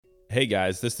Hey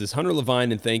guys, this is Hunter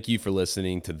Levine, and thank you for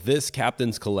listening to this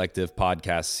Captain's Collective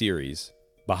podcast series,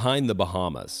 Behind the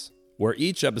Bahamas, where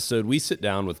each episode we sit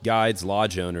down with guides,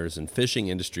 lodge owners, and fishing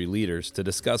industry leaders to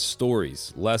discuss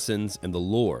stories, lessons, and the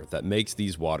lore that makes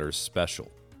these waters special.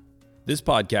 This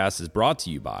podcast is brought to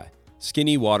you by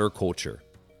Skinny Water Culture,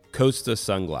 Costa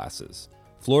Sunglasses,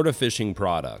 Florida Fishing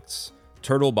Products,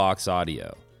 Turtle Box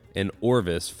Audio, and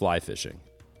Orvis Fly Fishing.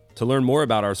 To learn more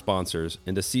about our sponsors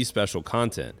and to see special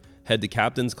content, head to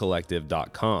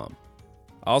captainscollective.com.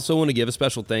 I also want to give a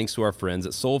special thanks to our friends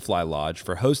at Soulfly Lodge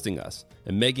for hosting us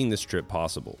and making this trip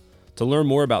possible. To learn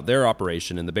more about their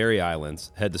operation in the Berry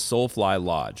Islands, head to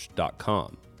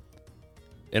soulflylodge.com.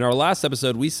 In our last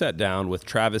episode, we sat down with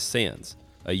Travis Sands,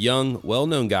 a young,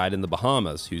 well-known guide in the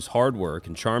Bahamas whose hard work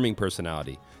and charming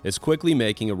personality is quickly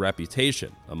making a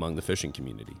reputation among the fishing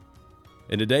community.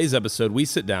 In today's episode, we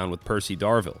sit down with Percy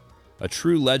Darville, a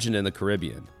true legend in the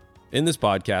Caribbean. In this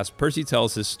podcast, Percy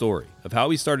tells his story of how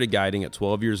he started guiding at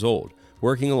 12 years old,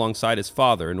 working alongside his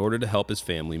father in order to help his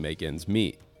family make ends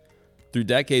meet. Through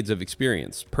decades of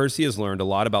experience, Percy has learned a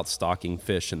lot about stocking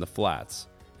fish in the flats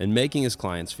and making his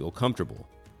clients feel comfortable.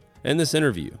 In this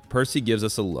interview, Percy gives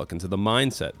us a look into the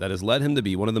mindset that has led him to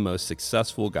be one of the most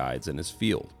successful guides in his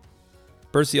field.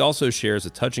 Percy also shares a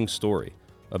touching story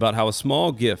about how a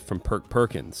small gift from Perk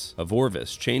Perkins of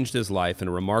Orvis changed his life in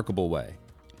a remarkable way,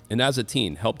 and as a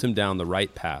teen helped him down the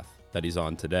right path that he's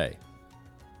on today.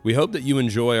 We hope that you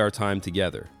enjoy our time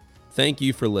together. Thank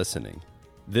you for listening.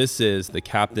 This is the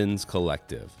Captain's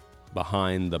Collective,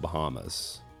 Behind the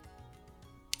Bahamas.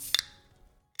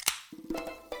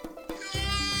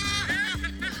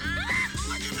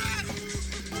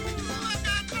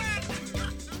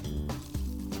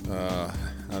 I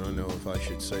don't know if I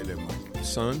should say they're my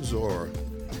sons or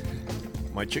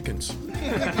my chickens.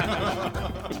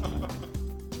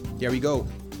 Here we go.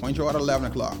 Point you out at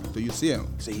 11 o'clock. So you see him.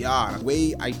 Say, yeah, the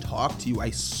way I talk to you, I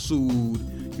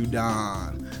soothe you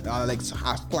down. Like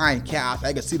flying cast.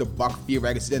 I can see the buck fever.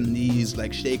 I can see the knees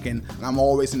like shaking. And I'm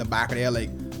always in the back of there like,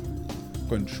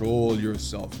 control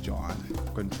yourself, John.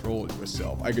 Control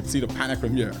yourself. I could see the panic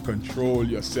from here. Control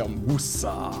yourself.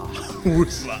 Woosa.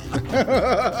 Woosa.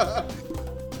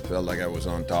 Felt like I was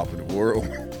on top of the world.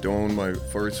 Doing my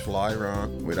first fly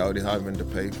around without having to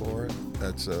pay for it.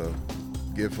 That's a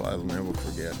gift I'll never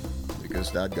forget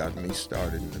because that got me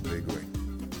started in a big way.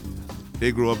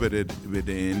 They grew up with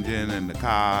the engine and the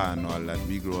car and all that.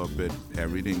 We grew up with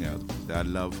everything else. That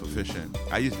love for fishing.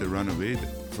 I used to run away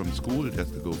from school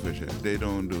just to go fishing. They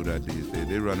don't do that these days.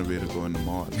 They run away to go in the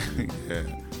mall. Yeah.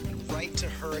 Right to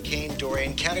Hurricane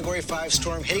Dorian, Category 5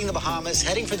 storm hitting the Bahamas,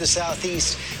 heading for the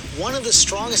southeast. One of the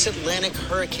strongest Atlantic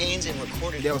hurricanes in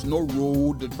recorded. There was no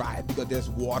road to drive because there's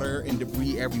water and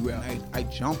debris everywhere. I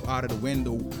jump out of the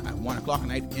window at 1 o'clock at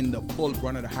night in the full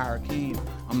run of the hurricane.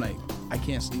 I'm like, I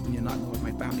can't sleep when you're not knowing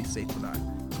my family's safe for that.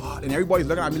 God, and everybody's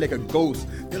looking at me like a ghost.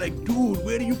 They're like, dude,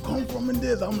 where do you come from in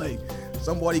this? I'm like,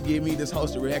 somebody gave me this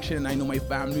house direction and I know my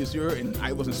family is here and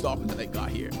I wasn't stopping until I got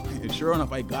here. And sure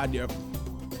enough, I got there.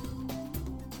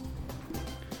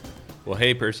 Well,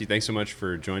 hey, Percy, thanks so much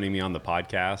for joining me on the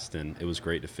podcast, and it was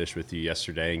great to fish with you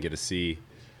yesterday and get to see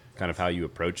kind of how you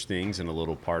approach things in a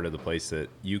little part of the place that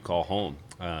you call home.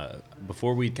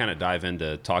 Before we kind of dive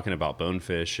into talking about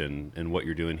bonefish and what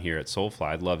you're doing here at Soulfly,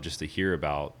 I'd love just to hear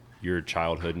about your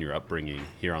childhood and your upbringing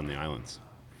here on the islands.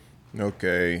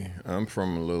 Okay, I'm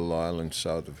from a little island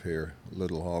south of here,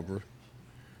 Little Harbor,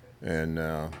 and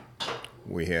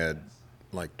we had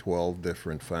like 12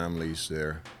 different families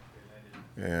there.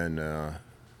 And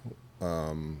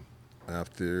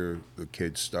after the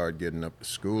kids started getting up to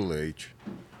school age,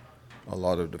 a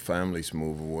lot of the families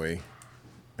moved away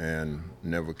and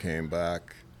never came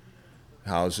back.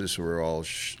 Houses were all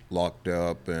locked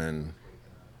up and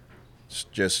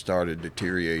just started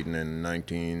deteriorating in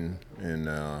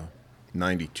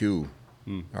 1992.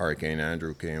 Hurricane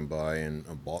Andrew came by and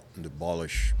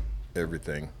abolished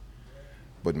everything.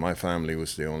 But my family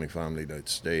was the only family that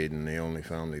stayed and the only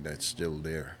family that's still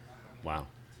there. Wow.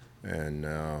 And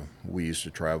we used to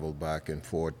travel back and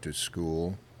forth to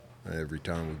school. Every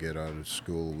time we get out of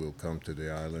school, we'll come to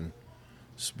the island,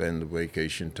 spend the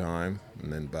vacation time,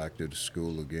 and then back to the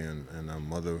school again. And our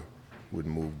mother would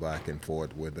move back and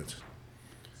forth with us.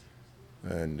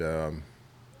 And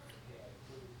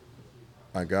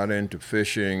I got into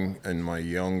fishing in my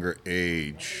younger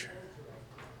age.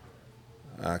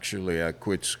 Actually, I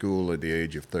quit school at the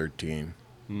age of 13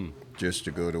 just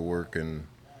to go to work, and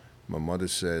my mother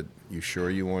said, "You sure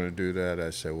you want to do that?"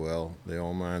 I said, "Well, the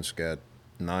old man's got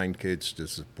 9 kids to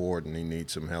support, and he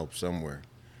needs some help somewhere."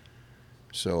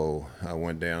 So I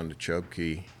went down to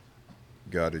Chubkey,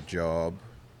 got a job,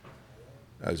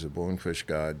 as a bonefish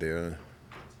guide there.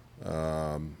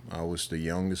 I was the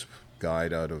youngest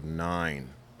guide out of 9.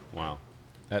 Wow.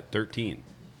 At 13.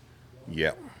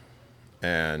 Yep.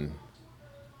 And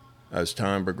as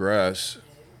time progressed,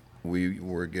 we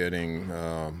were getting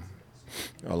a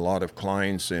lot of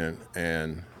clients in,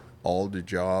 and all the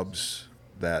jobs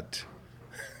that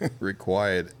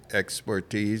required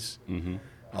expertise,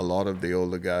 a lot of the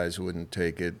older guys wouldn't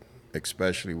take it,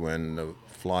 especially when the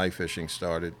fly fishing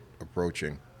started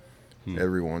approaching.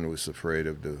 Everyone was afraid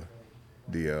of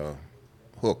the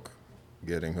hook,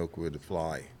 getting hooked with a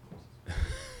fly.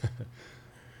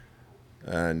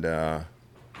 And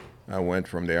I went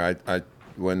from there. I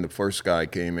when the first guy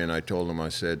came in, I told him, I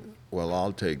said, well,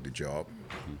 I'll take the job.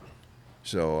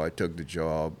 So I took the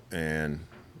job, and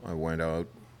I went out.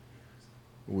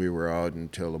 We were out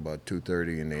until about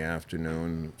 2:30 in the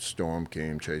afternoon. Storm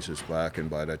came, chased us back, and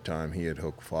by that time he had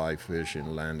hooked 5 fish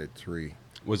and landed 3.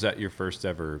 Was that your first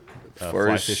ever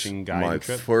fly fishing guiding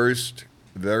trip? My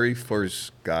very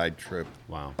first guide trip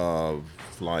Wow. of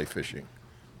fly fishing.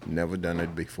 Never done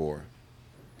it before.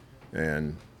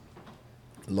 And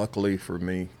luckily for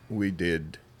me, we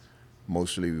did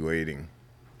mostly waiting.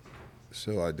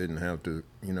 So I didn't have to,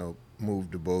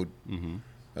 move the boat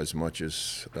as much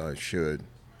as I should.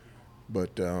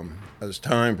 But as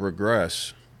time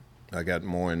progressed, I got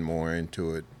more and more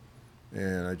into it.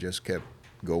 And I just kept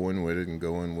going with it,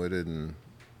 and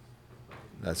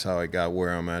that's how I got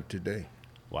where I'm at today.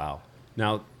 Wow.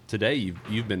 Now, today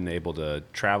you've been able to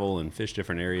travel and fish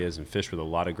different areas and fish with a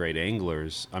lot of great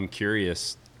anglers. I'm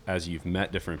curious, as you've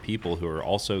met different people who are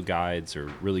also guides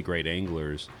or really great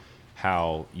anglers,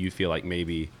 how you feel like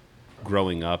maybe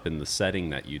growing up in the setting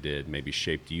that you did maybe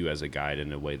shaped you as a guide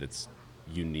in a way that's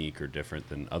unique or different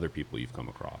than other people you've come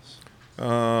across.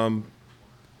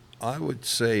 I would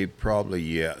say probably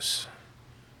yes.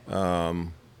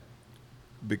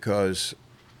 Because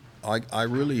I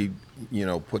really,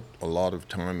 put a lot of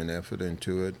time and effort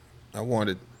into it.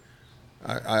 The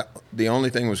only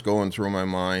thing was going through my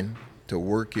mind to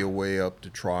work your way up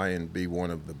to try and be one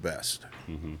of the best.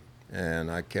 And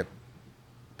I kept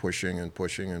pushing and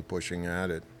pushing and pushing at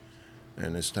it.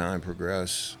 And as time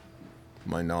progressed,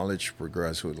 my knowledge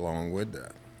progressed along with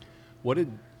that. What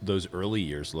did those early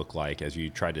years look like as you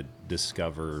tried to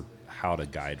discover how to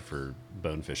guide for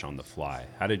bonefish on the fly?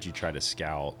 How did you try to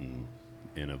scout and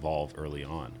evolve early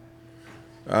on?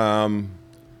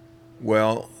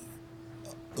 Well,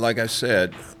 like I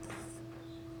said,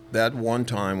 that one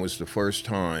time was the first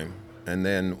time, and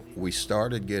then we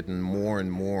started getting more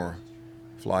and more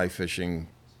fly fishing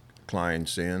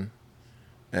clients in,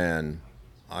 and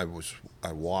I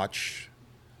watched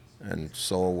and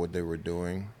saw what they were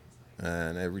doing,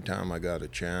 and every time I got a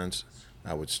chance,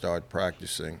 I would start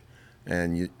practicing.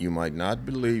 And you might not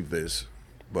believe this,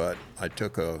 but I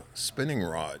took a spinning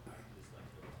rod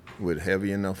with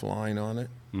heavy enough line on it,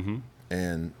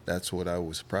 and that's what I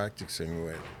was practicing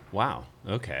with. Wow.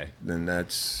 Okay. Then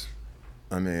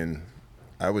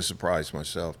I was surprised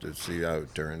myself to see how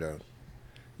it turned out.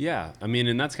 Yeah.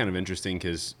 And that's kind of interesting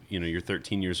because, you're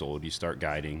 13 years old, you start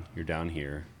guiding, you're down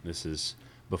here. This is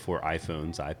before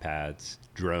iPhones, iPads,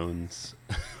 drones.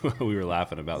 We were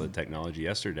laughing about the technology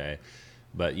yesterday.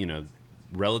 But,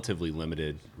 relatively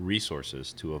limited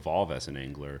resources to evolve as an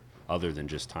angler other than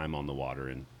just time on the water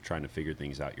and trying to figure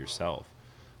things out yourself.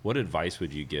 What advice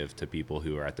would you give to people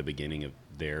who are at the beginning of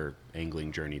their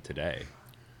angling journey today?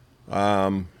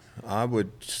 I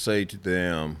would say to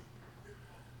them,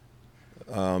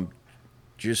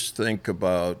 just think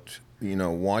about,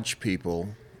 watch people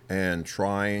and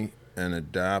try and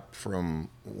adapt from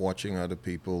watching other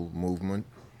people movement,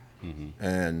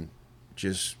 and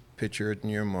just picture it in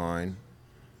your mind,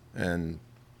 and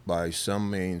by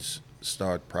some means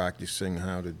start practicing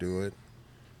how to do it.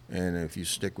 And if you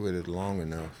stick with it long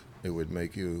enough, it would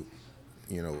make you,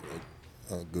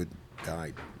 a good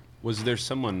guide. Was there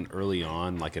someone early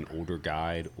on, like an older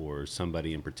guide or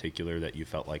somebody in particular that you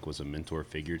felt like was a mentor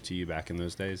figure to you back in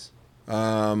those days?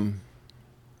 One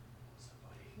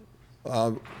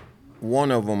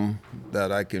of them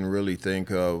that I can really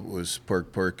think of was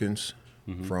Perk Perkins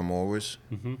from Orvis.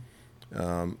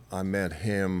 I met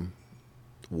him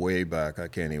way back. I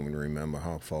can't even remember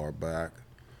how far back.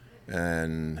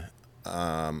 And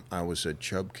I was at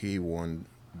Chub Key one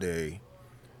day,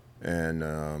 and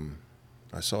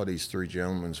I saw these 3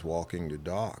 gentlemen walking the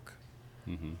dock.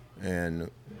 And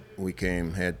we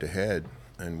came head to head,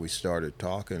 and we started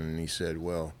talking, and he said,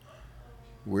 well,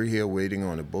 we're here waiting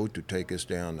on a boat to take us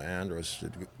down to Andros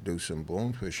to do some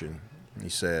bone fishing. He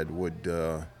said,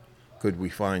 could we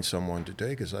find someone to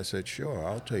take us? I said, sure,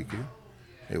 I'll take you.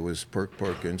 It was Perk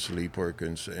Perkins, Lee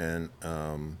Perkins, and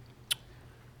oh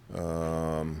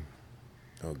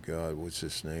God, what's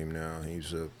his name now?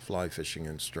 He's a fly fishing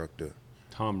instructor.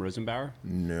 Tom Rosenbauer?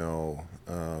 No,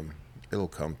 it'll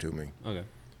come to me. Okay.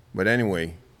 But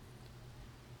anyway,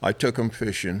 I took them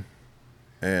fishing,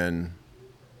 and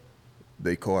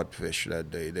they caught fish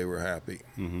that day. They were happy.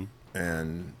 Mm-hmm.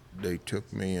 And they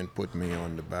took me and put me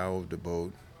on the bow of the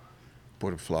boat,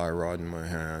 put a fly rod in my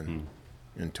hand,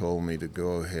 and told me to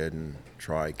go ahead and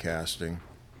try casting.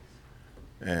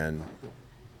 And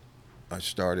I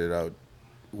started out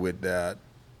with that,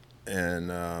 and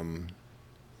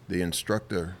the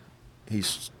instructor, he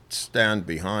stand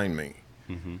behind me,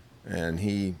 and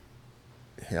he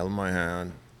held my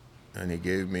hand, and he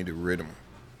gave me the rhythm,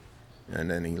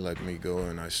 and then he let me go,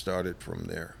 and I started from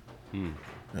there.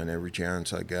 And every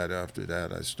chance I got after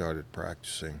that, I started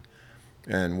practicing.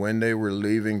 And when they were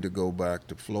leaving to go back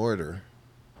to Florida,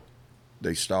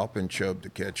 they stopped in Chubb to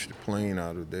catch the plane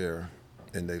out of there,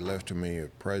 and they left me a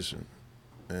present.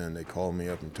 And they called me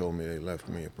up and told me they left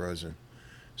me a present.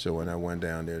 So when I went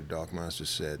down there, the dockmaster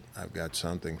said, "I've got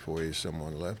something for you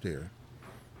someone left here."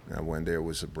 And I went there, it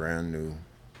was a brand new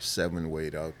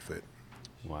 7-weight outfit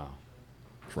Wow.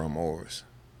 from Oars.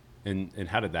 And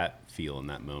how did that feel in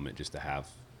that moment, just to have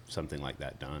something like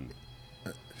that done?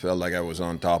 Felt like I was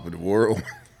on top of the world,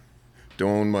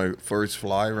 doing my first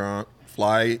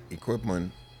fly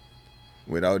equipment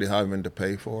without having to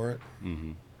pay for it.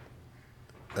 Mm-hmm.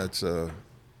 That's a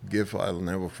gift I'll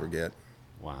never forget,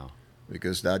 Wow.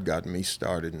 because that got me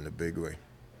started in a big way.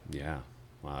 Yeah.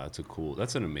 Wow,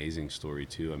 that's an amazing story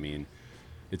too. I mean,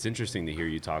 it's interesting to hear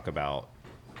you talk about,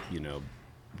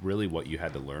 really what you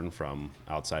had to learn from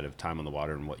outside of time on the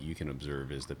water, and what you can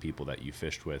observe is the people that you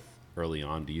fished with early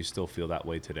on. Do you still feel that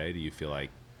way today? Do you feel like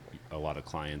a lot of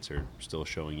clients are still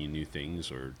showing you new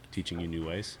things or teaching you new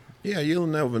ways? Yeah, you'll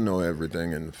never know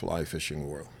everything in the fly fishing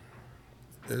world.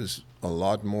 There's a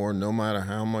lot more, no matter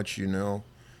how much you know,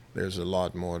 there's a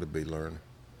lot more to be learned.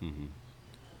 Mm-hmm.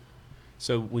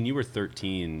 So when you were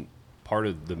 13, part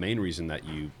of the main reason that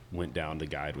you went down to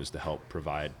guide was to help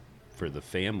provide for the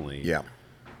family. Yeah.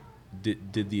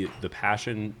 Did the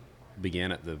passion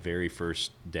began at the very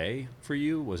first day for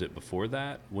you? Was it before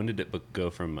that? When did it go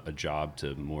from a job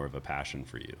to more of a passion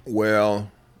for you?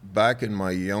 Well, back in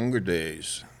my younger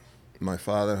days, my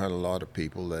father had a lot of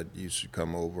people that used to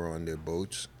come over on their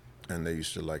boats, and they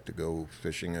used to like to go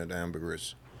fishing at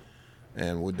ambergris.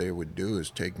 And what they would do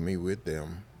is take me with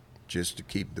them just to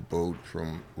keep the boat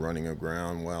from running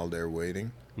aground while they're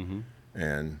waiting. Mm-hmm.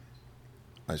 And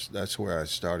that's where I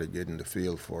started getting the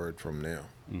feel for it from there,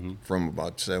 Mm-hmm. from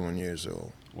about 7 years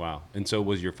old. Wow. And so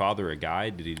was your father a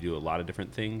guide? Did he do a lot of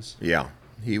different things? Yeah,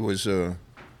 he was a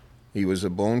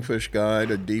bonefish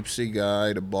guide, a deep sea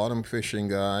guide, a bottom fishing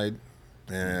guide,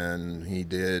 and he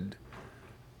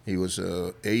was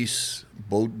a ace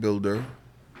boat builder,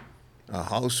 a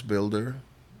house builder,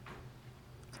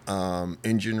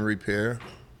 engine repair.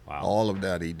 Wow. All of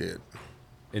that he did.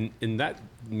 And that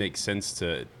makes sense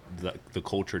to the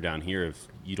culture down here. If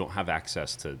you don't have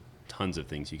access to tons of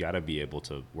things, you got to be able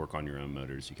to work on your own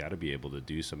motors. You got to be able to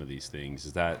do some of these things.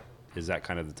 Is that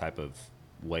kind of the type of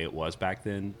way it was back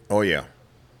then? Oh, yeah.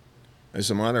 As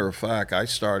a matter of fact, I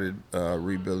started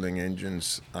rebuilding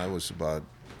engines. I was about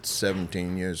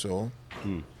 17 years old.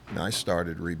 And I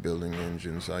started rebuilding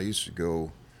engines. I used to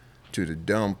go to the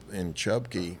dump in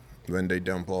Chubkey when they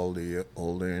dump all the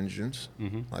older engines.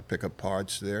 Mm-hmm. I pick up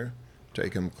parts there,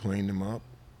 take them, clean them up,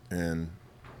 and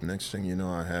next thing you know,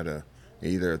 I had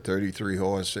either a 33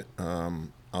 horse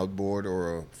outboard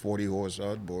or a 40 horse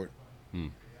outboard.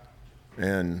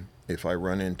 And if I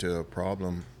run into a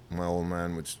problem, my old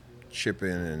man would chip in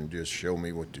and just show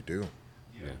me what to do.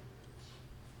 Yeah.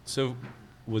 So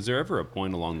was there ever a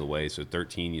point along the way, so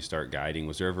 13 you start guiding,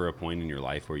 was there ever a point in your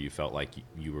life where you felt like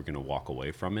you were going to walk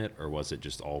away from it, or was it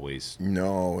just always?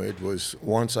 No, it was,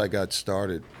 once I got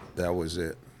started, that was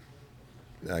it.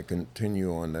 I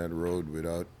continue on that road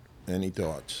without any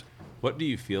thoughts. What do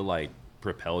you feel like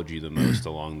propelled you the most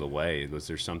along the way? Was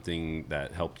there something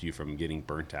that helped you from getting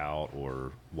burnt out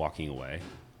or walking away?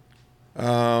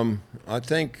 I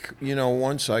think,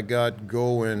 once I got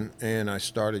going and I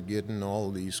started getting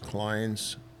all these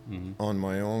clients on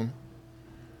my own,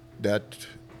 that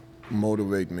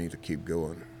motivated me to keep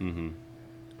going.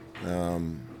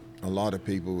 Mm-hmm. A lot of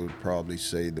people would probably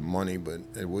say the money, but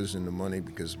it wasn't the money,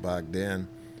 because back then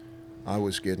I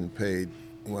was getting paid,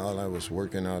 while I was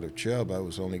working out of Chubb, I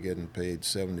was only getting paid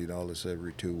 $70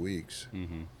 every 2 weeks.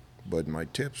 Mm-hmm. But my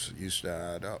tips used to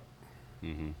add up.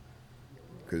 Mm-hmm.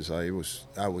 Because I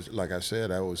was, like I said,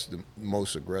 I was the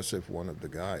most aggressive one of the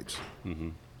guides. Mm-hmm.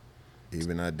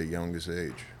 even at the youngest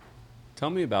age. Tell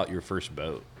me about your first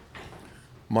boat.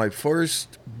 My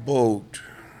first boat,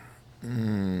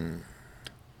 was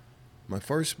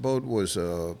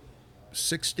a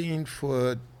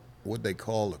 16-foot, what they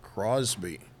call a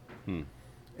Crosby.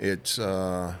 It's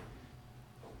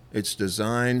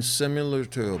designed similar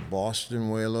to a Boston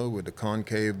whaler with a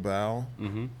concave bow,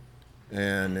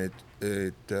 and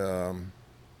it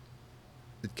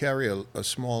carry a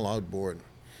small outboard.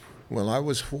 Well, I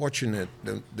was fortunate.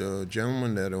 The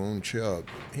gentleman that owned Chubb,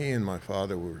 he and my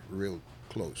father were real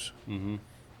close.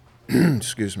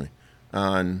 Excuse me.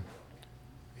 And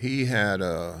he had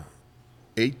a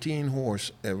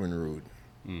 18-horse Evinrude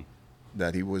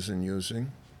that he wasn't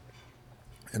using,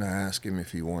 and I asked him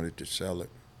if he wanted to sell it,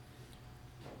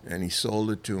 and he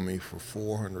sold it to me for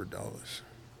 $400.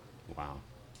 Wow.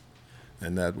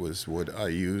 And that was what I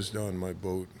used on my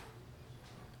boat.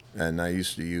 And I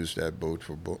used to use that boat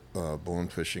for bone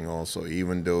fishing also,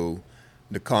 even though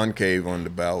the concave on the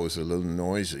bow was a little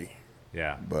noisy,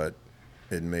 Yeah. but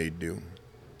it made do.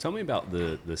 Tell me about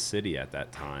the city at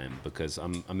that time, because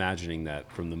I'm imagining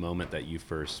that from the moment that you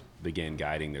first began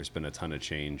guiding, there's been a ton of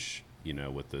change,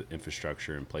 with the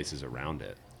infrastructure and places around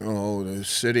it. Oh, the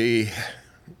city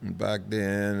back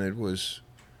then, it was,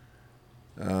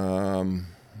 how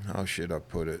should I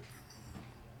put it?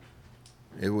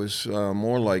 It was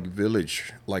more like a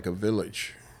village.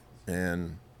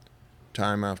 And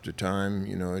time after time,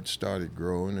 it started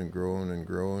growing and growing and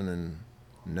growing, and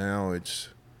now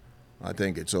I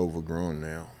think it's overgrown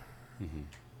now.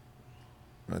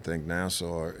 I think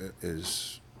Nassau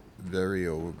is very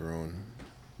overgrown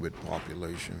with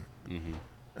population.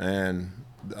 And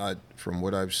from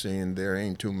what I've seen, there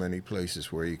ain't too many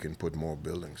places where you can put more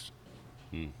buildings.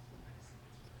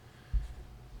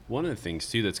 One of the things,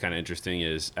 too, that's kind of interesting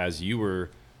is as you were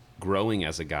growing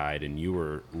as a guide and you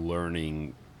were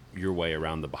learning your way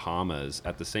around the Bahamas,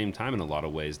 at the same time, in a lot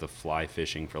of ways, the fly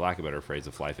fishing, for lack of a better phrase,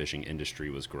 the fly fishing industry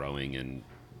was growing and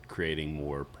creating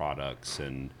more products.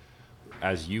 And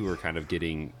as you were kind of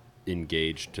getting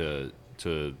engaged to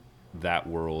that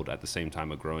world at the same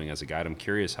time of growing as a guide, I'm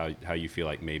curious how you feel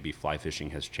like maybe fly fishing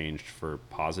has changed for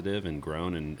positive and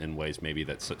grown in ways maybe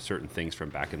that certain things from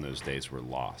back in those days were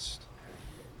lost.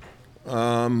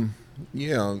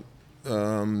 Yeah,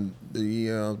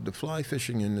 the fly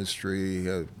fishing industry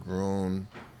has grown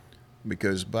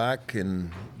because back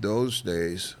in those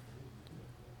days,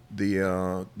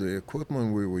 the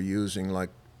equipment we were using, like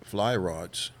fly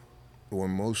rods, were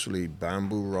mostly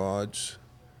bamboo rods,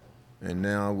 and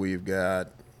now we've got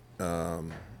how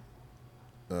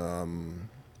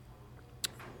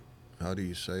do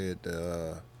you say it?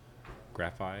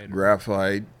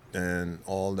 Graphite and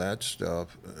all that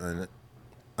stuff. And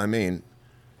I mean,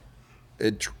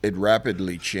 it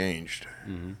rapidly changed,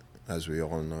 as we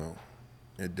all know.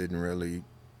 It didn't really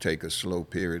take a slow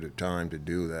period of time to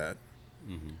do that.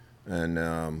 And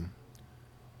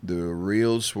the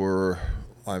reels were,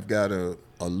 I've got a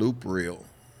loop reel,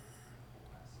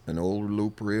 an old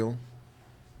loop reel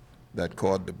that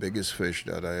caught the biggest fish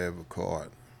that I ever caught.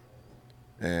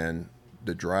 And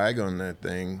the drag on that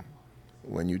thing,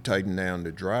 when you tighten down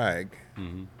the drag,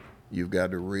 you've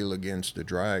got to reel against the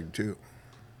drag too.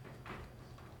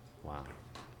 Wow.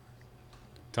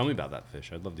 Tell me about that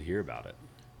fish. I'd love to hear about it.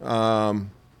 I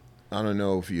don't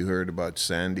know if you heard about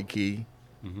Sandy Key,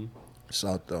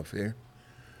 south of here.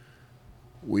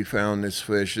 We found this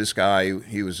fish. This guy,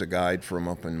 he was a guide from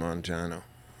up in Montana,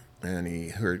 and he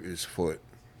hurt his foot.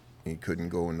 He couldn't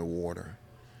go in the water.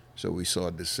 So we saw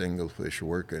the single fish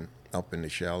working up in the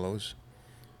shallows,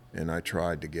 and I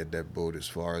tried to get that boat as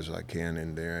far as I can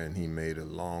in there, and he made a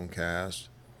long cast,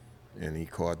 and he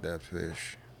caught that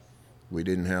fish. We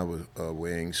didn't have a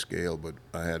weighing scale, but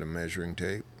I had a measuring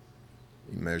tape.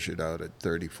 He measured out at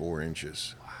 34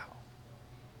 inches. Wow.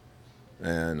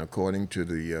 And according to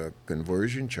the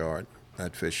conversion chart,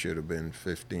 that fish should have been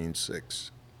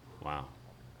 15.6. Wow.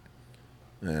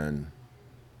 And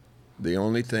the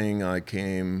only thing that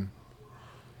came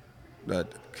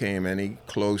any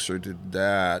closer to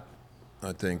that,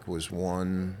 I think, was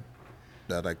one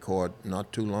that I caught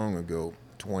not too long ago,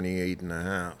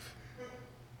 28.5.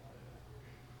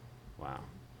 Wow.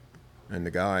 And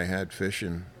the guy had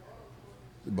fishing.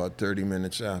 About 30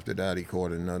 minutes after that, he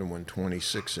caught another one,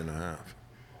 26.5.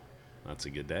 That's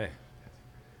a good day.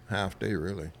 Half day,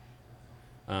 really.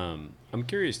 I'm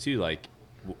curious too, like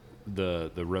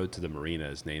the road to the marina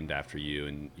is named after you,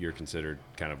 and you're considered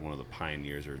kind of one of the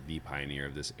pioneers or the pioneer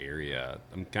of this area.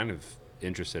 I'm kind of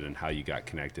interested in how you got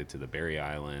connected to the Berry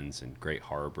Islands and Great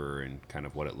Harbor and kind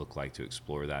of what it looked like to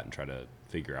explore that and try to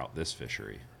figure out this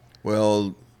fishery.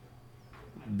 Well,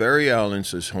 Berry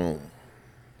Islands is home.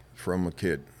 from a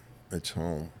kid. It's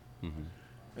home.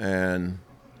 And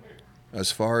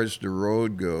as far as the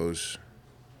road goes,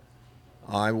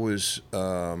 I was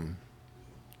in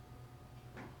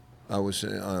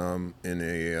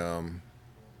a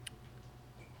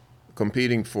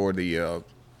competing for the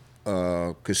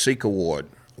Cacique Award,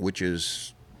 which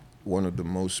is one of the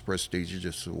most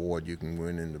prestigious award you can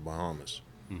win in the Bahamas.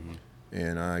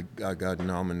 And I got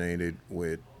nominated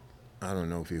with, I don't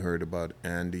know if you heard about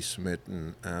Andy Smith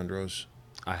and Andros.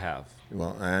 I have.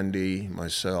 Well, Andy,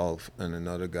 myself, and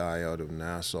another guy out of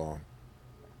Nassau,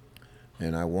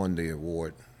 and I won the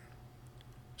award.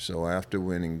 So after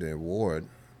winning the award,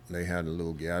 they had a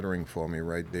little gathering for me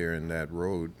right there in that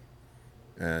road,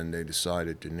 and they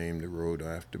decided to name the road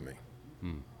after me.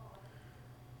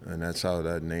 And that's how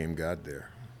that name got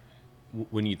there.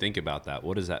 When you think about that,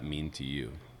 what does that mean to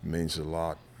you? It means a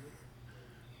lot.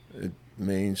 It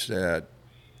means that,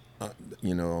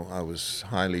 I was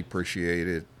highly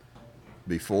appreciated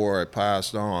before I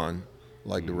passed on,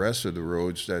 like the rest of the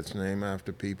roads that's named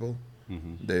after people.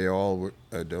 They all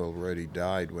had already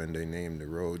died when they named the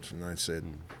roads, and I said,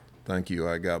 thank you,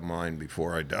 I got mine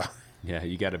before I die. Yeah,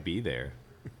 you got to be there.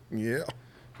 Yeah.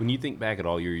 When you think back at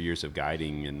all your years of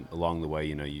guiding and along the way,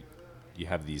 you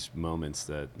have these moments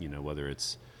that, whether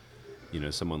it's,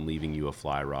 someone leaving you a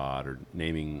fly rod or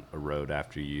naming a road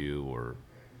after you or,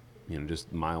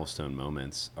 just milestone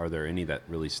moments. Are there any that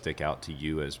really stick out to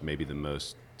you as maybe the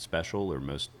most special or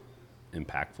most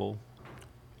impactful?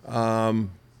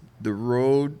 The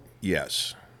road,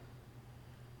 yes.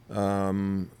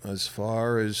 As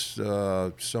far as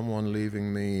someone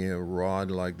leaving me a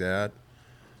rod like that,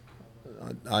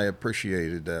 I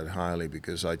appreciated that highly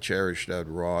because I cherished that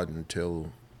rod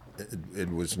until it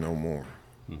was no more.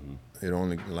 It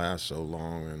only lasts so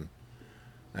long, and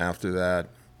after that,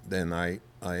 then I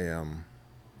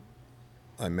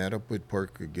met up with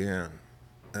Perk again,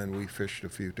 and we fished a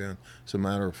few times. As a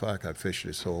matter of fact, I fished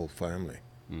his whole family.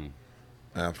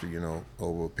 After,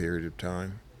 over a period of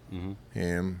time.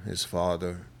 Him, his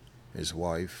father, his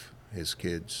wife, his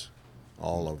kids,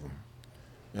 all of them.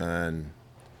 And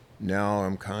now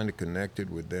I'm kind of connected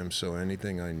with them, so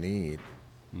anything I need,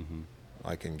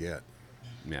 I can get.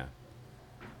 Yeah.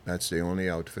 That's the only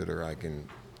outfitter I can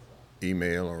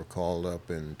email or call up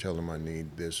and tell them I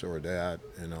need this or that,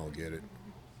 and I'll get it.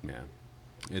 Yeah.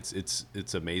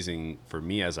 It's amazing for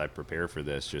me as I prepare for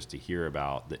this just to hear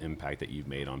about the impact that you've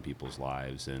made on people's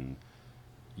lives, and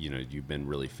you've been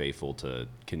really faithful to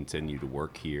continue to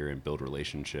work here and build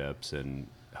relationships and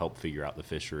help figure out the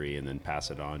fishery and then pass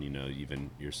it on.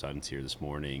 Even your son's here this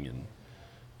morning, and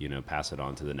pass it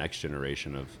on to the next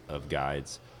generation of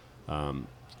guides.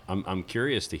 I'm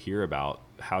curious to hear about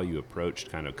how you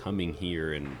approached kind of coming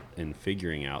here and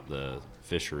figuring out the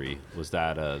fishery. Was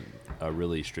that a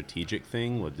really strategic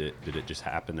thing? Did it just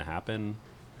happen to happen?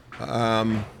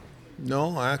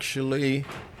 No, actually,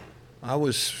 I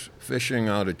was fishing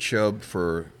out of Chubb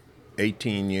for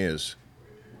 18 years.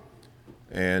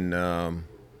 And I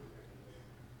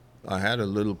had a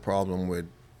little problem with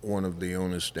one of the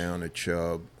owners down at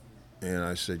Chubb. And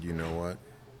I said, you know what?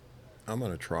 I'm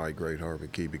going to try Great Harbor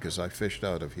Key because I fished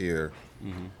out of here.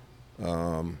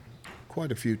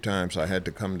 Quite a few times I had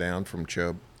to come down from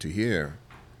Chubb to here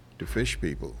to fish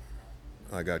people.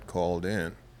 I got called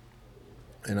in,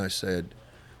 and I said,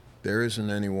 there isn't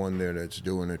anyone there that's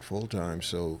doing it full time,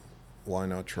 so why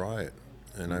not try it?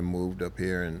 And I moved up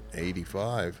here in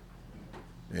 '85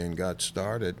 and got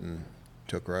started and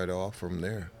took right off from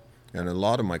there. And a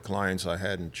lot of my clients I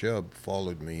had in Chubb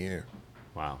followed me here.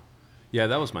 Wow. Yeah,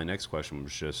 that was my next question,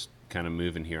 was just kind of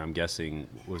moving here. I'm guessing,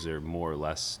 was there more or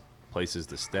less places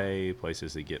to stay,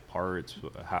 places to get parts?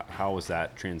 How was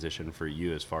that transition for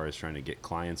you as far as trying to get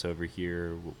clients over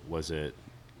here? Was it,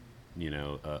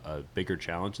 a bigger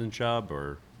challenge than Chubb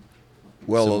or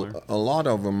similar? a lot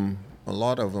of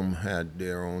them had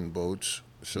their own boats,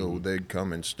 so they'd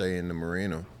come and stay in the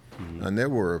marina. And there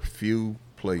were a few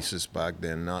places back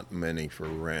then, not many, for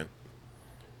rent.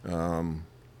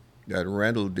 That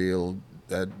rental deal,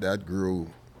 that grew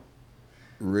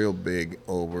real big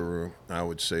over, I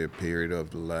would say, a period of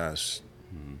the last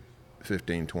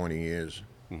 15, 20 years.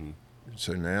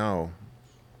 So now,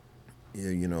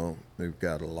 they've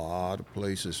got a lot of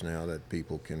places now that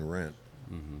people can rent.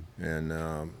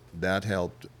 And that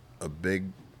helped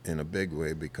in a big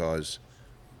way, because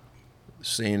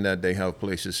seeing that they have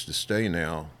places to stay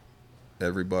now,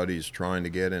 everybody's trying to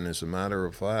get in. As a matter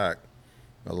of fact,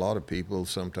 a lot of people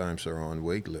sometimes are on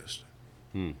wait list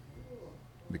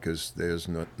because there's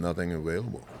nothing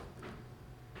available.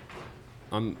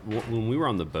 When we were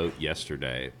on the boat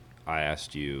yesterday, I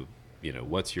asked you,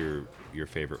 what's your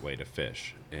favorite way to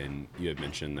fish? And you had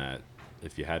mentioned that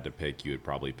if you had to pick, you would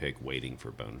probably pick wading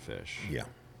for bonefish. Yeah.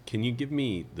 Can you give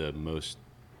me the most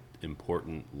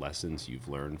important lessons you've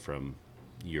learned from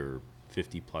your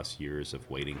 50 plus years of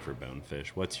wading for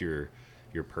bonefish? What's your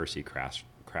Percy crash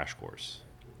course?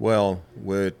 Well,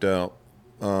 with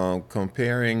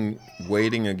comparing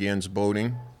wading against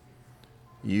boating,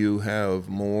 you have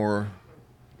more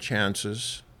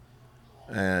chances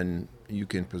and you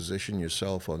can position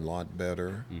yourself a lot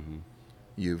better. Mm-hmm.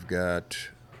 You've got,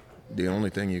 the only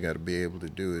thing you got to be able to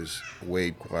do is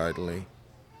wade quietly,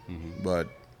 Mm-hmm. but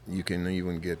you can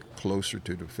even get closer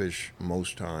to the fish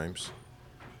most times.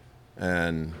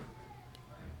 And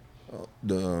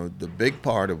the big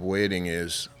part of wading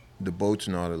is the boat's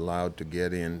not allowed to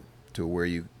get in to where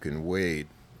you can wade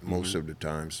most of the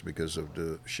times because of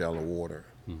the shallow water.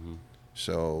 Mm-hmm.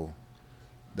 So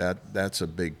that's a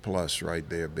big plus right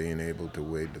there, being able to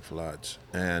wade the floods.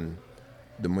 And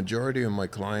the majority of my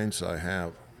clients I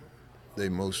have, they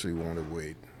mostly want to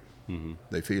wade. Mm-hmm.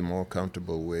 They feel more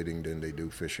comfortable wading than they do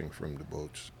fishing from the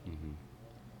boats. Mm-hmm.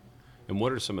 And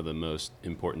what are some of the most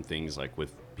important things, like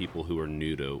with people who are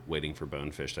new to wading for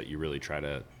bonefish, that you really try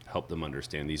to help them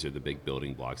understand these are the big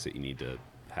building blocks that you need to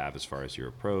have as far as your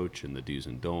approach and the do's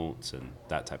and don'ts and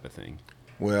that type of thing?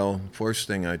 Well, first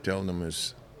thing I tell them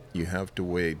is you have to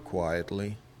wade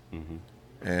quietly. Mm-hmm.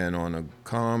 And on a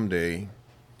calm day,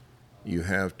 you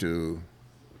have to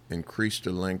increase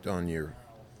the length on your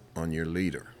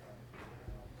leader.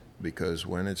 Because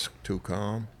when it's too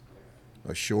calm,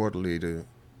 a short leader,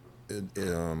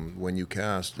 when you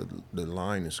cast, the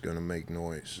line is going to make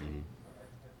noise. Mm-hmm.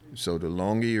 So the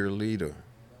longer your leader,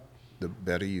 the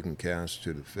better you can cast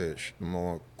to the fish, the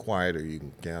more quieter you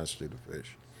can cast to the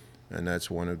fish. And that's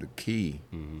one of the key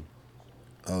Mm-hmm.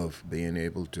 of being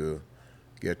able to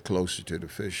get closer to the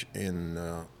fish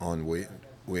on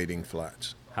wading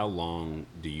flats. How long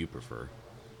do you prefer?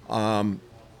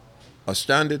 A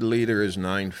standard leader is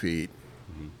 9 feet.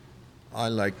 Mm-hmm. I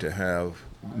like to have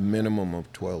minimum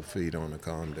of 12 feet on a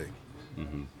calm day.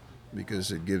 Mm-hmm.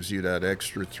 Because it gives you that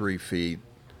extra 3 feet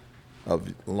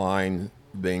of line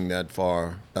being that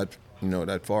far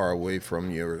away from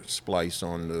your splice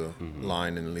on the Mm-hmm.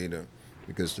 line and leader.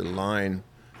 Because the line,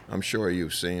 I'm sure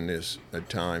you've seen this at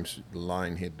times, the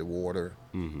line hit the water.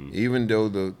 Mm-hmm. Even though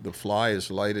the fly is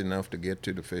light enough to get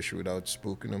to the fish without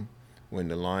spooking them, when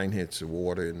the line hits the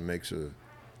water, it makes a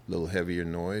little heavier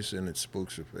noise and it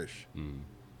spooks the fish. Mm.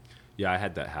 Yeah, I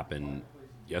had that happen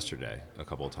yesterday a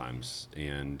couple of times,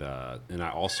 and I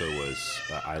also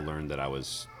I learned that I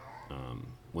was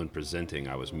when presenting,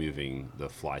 I was moving the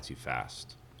fly too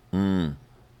fast. Mm.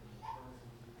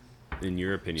 In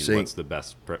your opinion, See, what's the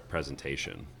best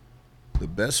presentation? The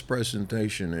best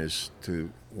presentation is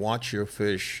to watch your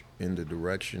fish in the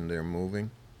direction they're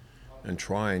moving and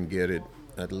try and get it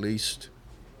at least,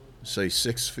 say,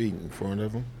 6 feet in front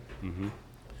of them. Mm-hmm.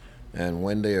 And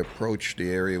when they approach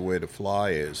the area where the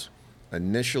fly is,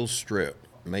 initial strip,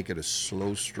 make it a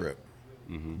slow strip.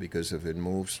 Mm-hmm. Because if it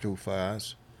moves too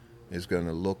fast, it's going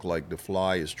to look like the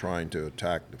fly is trying to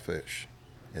attack the fish.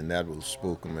 And that will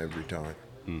spook them every time.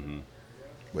 Mm-hmm.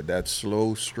 But that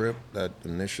slow strip, that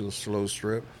initial slow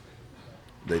strip,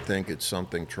 they think it's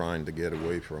something trying to get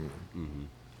away from them. Mm-hmm.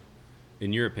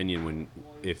 In your opinion,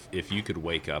 if you could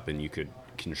wake up and you could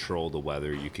control the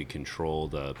weather, you could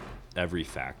control every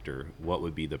factor, what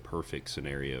would be the perfect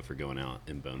scenario for going out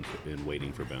and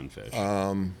wading for bonefish?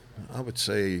 I would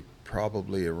say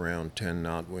probably around 10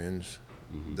 knot winds.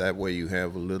 Mm-hmm. That way you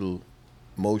have a little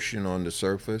motion on the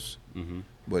surface, Mm-hmm.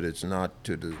 but it's not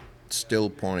to the still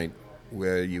point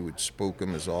where you would spook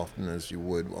them as often as you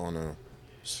would on a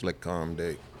slick, calm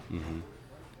day. Mm-hmm.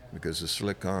 Because the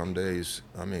slick, calm days,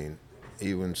 I mean,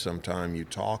 even sometime you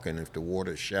talking, if the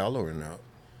water's shallow enough,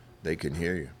 they can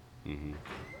hear you.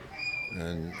 Mm-hmm.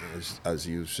 And as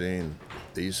you've seen,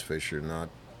 these fish are not,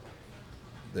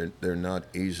 they're not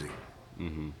easy.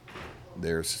 Mm-hmm.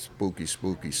 They're spooky,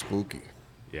 spooky, spooky.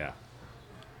 Yeah.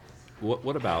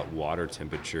 What about water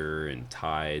temperature and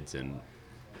tides, and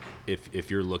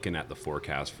if you're looking at the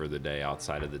forecast for the day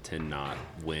outside of the 10 knot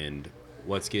wind,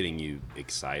 what's getting you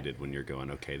excited when you're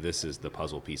going, okay, this is the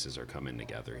puzzle pieces are coming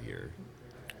together here?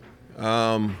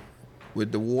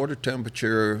 With the water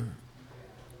temperature,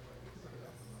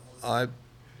 I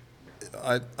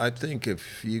think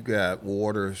if you got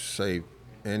water, say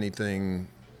anything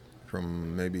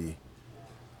from maybe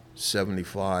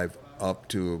 75 up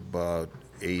to about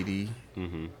 80,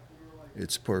 Mm-hmm.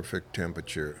 it's perfect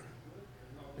temperature.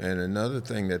 And another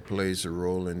thing that plays a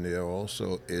role in there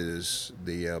also is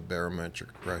the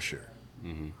barometric pressure.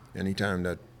 Mm-hmm. Anytime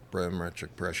that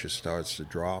barometric pressure starts to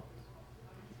drop,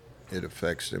 it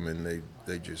affects them, and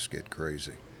they just get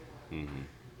crazy.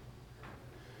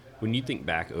 When you think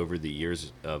back over the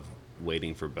years of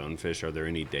waiting for bonefish, are there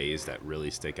any days that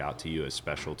really stick out to you as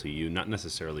special to you? Not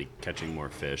necessarily catching more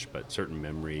fish, but certain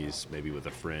memories, maybe with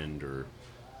a friend or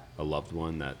a loved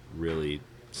one, that really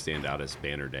stand out as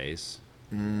banner days?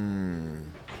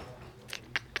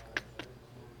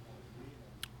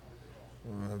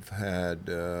 I've had,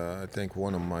 I think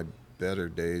one of my better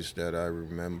days that I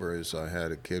remember is I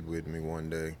had a kid with me one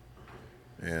day,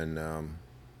 and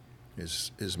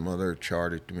his mother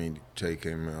chartered me to take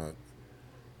him out,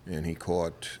 and he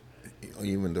caught,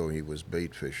 even though he was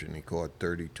bait fishing, he caught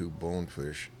 32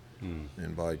 bonefish,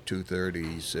 and by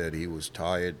 2:30 he said he was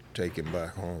tired, take him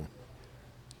back home.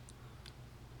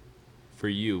 For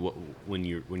you, when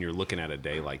you're looking at a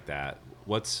day like that,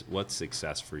 what's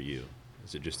success for you?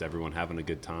 Is it just everyone having a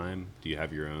good time? Do you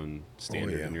have your own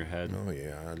standard in your head? Oh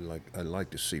yeah, I'd like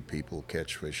to see people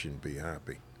catch fish and be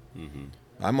happy.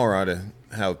 I'm all right to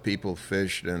have people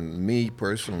fish than me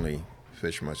personally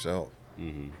fish myself.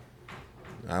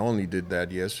 I only did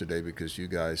that yesterday because you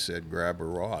guys said grab a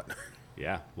rod.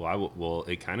 Yeah. Well,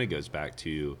 it kind of goes back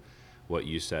to what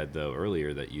you said though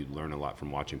earlier, that you learn a lot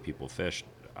from watching people fish.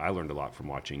 I learned a lot from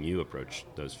watching you approach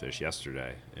those fish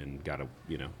yesterday, and got to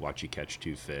watch you catch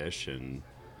 2 fish, and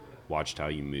watched how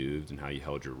you moved and how you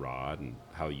held your rod and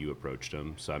how you approached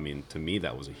them. So I mean, to me,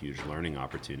 that was a huge learning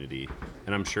opportunity,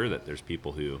 and I'm sure that there's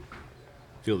people who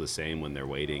feel the same when they're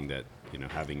waiting, that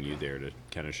having you there to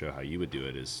kind of show how you would do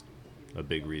it is a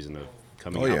big reason of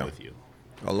coming out with you.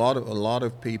 A lot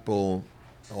of people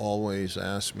always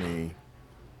ask me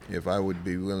if I would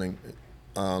be willing.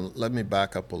 Let me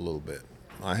back up a little bit.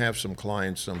 I have some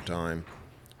clients sometime,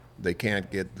 they can't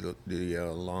get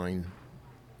the line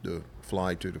to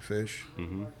fly to the fish,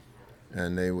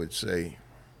 and they would say,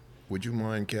 would you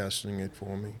mind casting it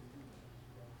for me?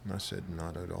 And I said,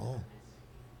 not at all.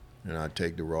 And I'd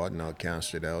take the rod and I'll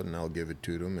cast it out and I'll give it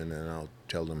to them, and then I'll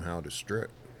tell them how to strip.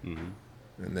 And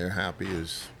they're happy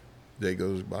as day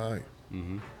goes by.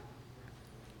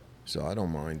 So I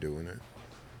don't mind doing it.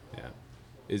 Yeah.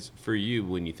 Is for you,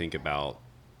 when you think about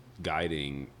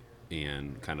guiding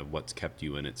and kind of what's kept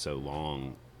you in it so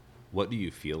long, what do you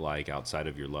feel like outside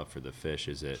of your love for the fish?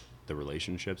 Is it the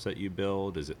relationships that you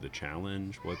build? Is it the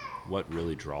challenge? What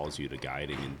really draws you to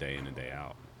guiding and day in and day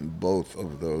out? Both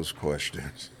of those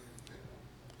questions.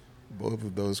 Both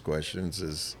of those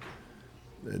questions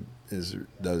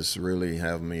does really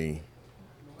have me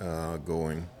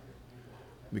going,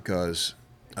 because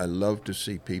I love to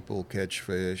see people catch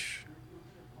fish,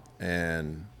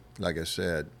 and like I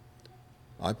said,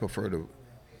 I prefer to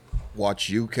watch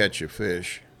you catch a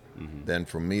fish than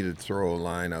for me to throw a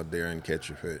line out there and catch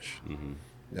a fish.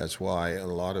 That's why a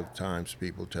lot of times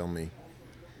people tell me,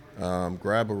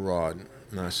 grab a rod.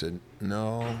 And I said,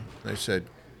 no. They said,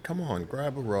 come on,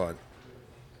 grab a rod.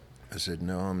 I said,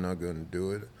 no, I'm not going to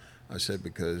do it. I said,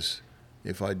 because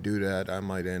if I do that, I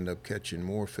might end up catching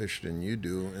more fish than you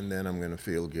do, and then I'm going to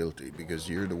feel guilty because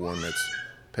you're the one that's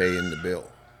paying the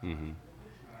bill.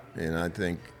 And I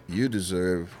think you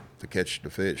deserve to catch the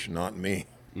fish, not me.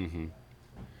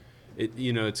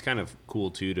 It's kind of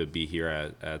cool too to be here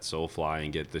at Soulfly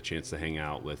and get the chance to hang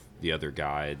out with the other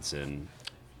guides. And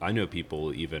I know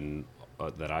people even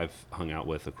that I've hung out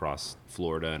with across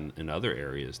Florida and other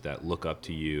areas that look up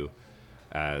to you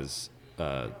as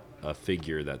a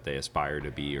figure that they aspire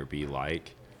to be or be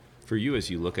like. For you,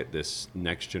 as you look at this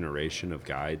next generation of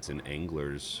guides and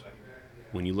anglers,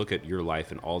 when you look at your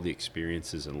life and all the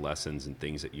experiences and lessons and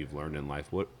things that you've learned in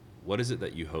life, what is it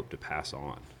that you hope to pass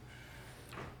on?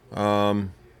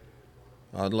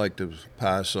 I'd like to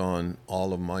pass on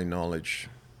all of my knowledge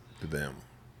to them.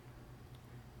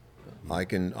 I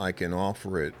can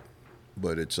offer it,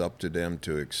 but it's up to them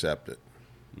to accept it.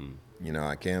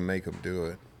 I can't make them do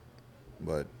it,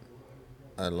 but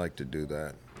I'd like to do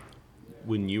that.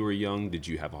 When you were young, did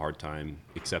you have a hard time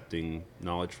accepting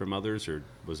knowledge from others, or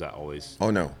was that always?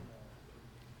 Oh, no.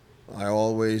 I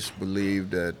always believed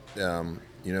that,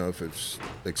 if it's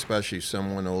especially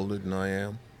someone older than I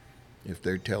am, if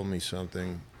they tell me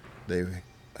something, they've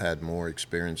had more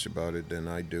experience about it than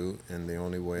I do, and the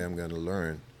only way I'm going to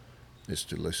learn is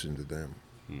to listen to them.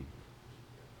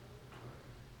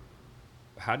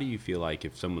 How do you feel like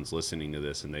if someone's listening to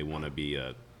this and they want to be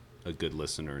a good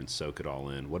listener and soak it all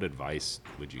in, what advice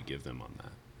would you give them on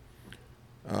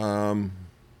that?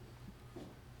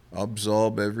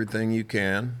 Absorb everything you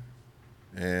can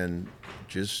and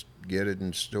just get it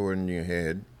and store it in your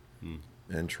head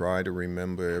and try to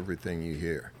remember everything you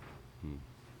hear.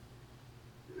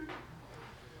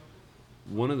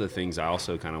 One of the things I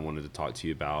also kind of wanted to talk to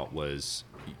you about was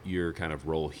your kind of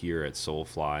role here at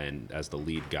Soulfly and as the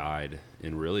lead guide,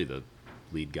 and really the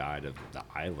lead guide of the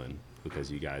island,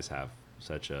 because you guys have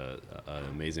such an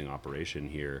amazing operation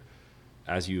here.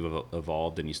 As you've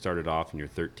evolved and you started off and you're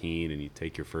 13 and you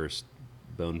take your first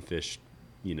bonefish,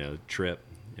 trip,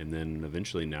 and then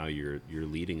eventually now you're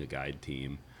leading a guide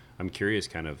team. I'm curious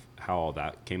kind of how all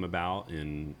that came about,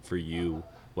 and for you,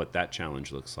 what that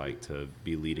challenge looks like to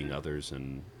be leading others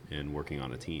and working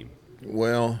on a team.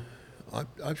 Well,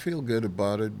 I feel good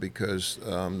about it because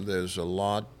there's a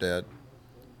lot that,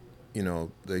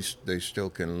 they still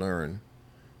can learn.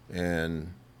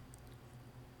 And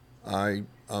I'm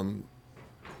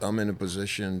in a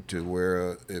position to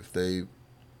where if they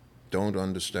don't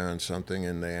understand something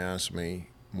and they ask me,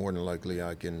 more than likely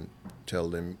I can tell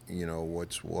them,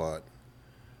 what's what.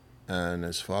 And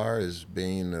as far as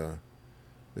being the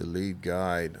lead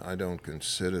guide, I don't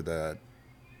consider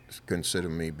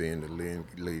me being the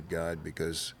lead guide,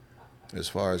 because as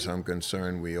far as I'm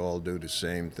concerned, we all do the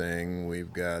same thing.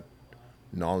 We've got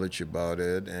knowledge about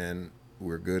it and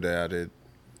we're good at it.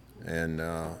 And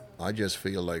I just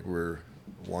feel like we're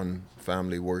one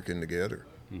family working together.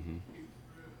 Mm-hmm.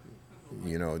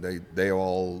 They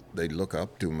look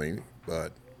up to me,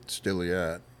 but still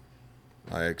yet,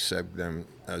 I accept them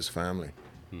as family.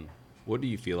 What do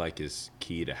you feel like is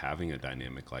key to having a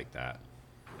dynamic like that?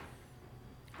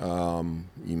 You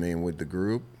mean with the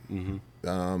group?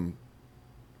 Mm-hmm.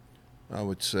 I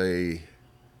would say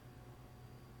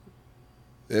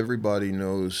everybody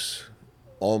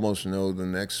almost know the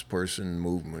next person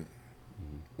movement,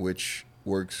 which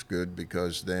works good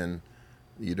because then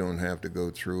you don't have to go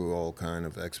through all kind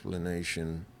of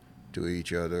explanation to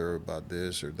each other about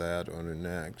this or that or the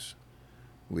next.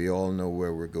 We all know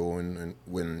where we're going and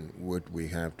what we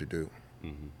have to do.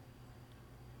 Mm-hmm.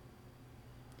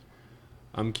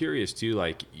 I'm curious too,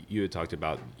 like you had talked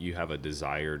about, you have a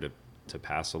desire to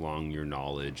pass along your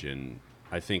knowledge, and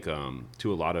I think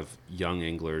to a lot of young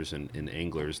anglers and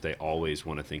anglers, they always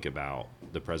want to think about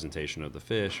the presentation of the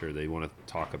fish, or they want to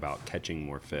talk about catching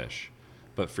more fish.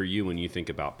 But for you, when you think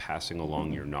about passing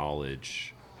along your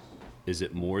knowledge, is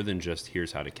it more than just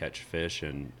here's how to catch fish?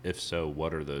 And if so,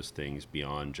 what are those things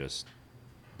beyond just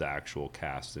the actual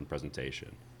cast and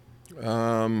presentation?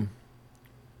 Let's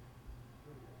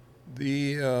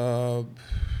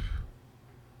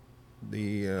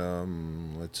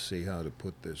see how to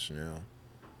put this now.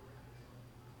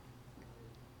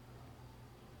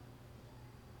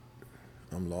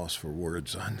 I'm lost for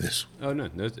words on this. Oh,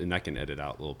 no, and I can edit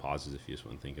out little pauses if you just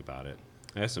want to think about it.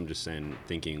 I guess I'm just saying,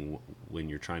 thinking when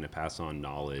you're trying to pass on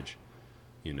knowledge,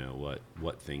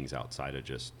 what things outside of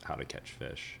just how to catch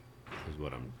fish is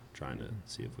what I'm trying to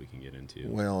see if we can get into.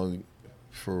 Well,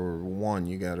 for one,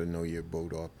 you got to know your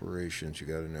boat operations. You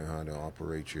got to know how to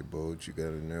operate your boats. You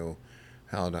got to know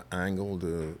how to angle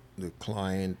the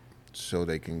client so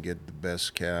they can get the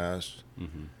best cast.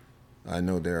 Mm-hmm. I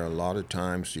know there are a lot of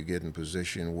times you get in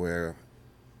position where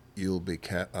you'll be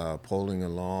pulling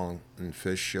along and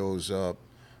fish shows up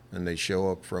and they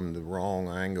show up from the wrong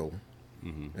angle.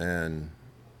 Mm-hmm. And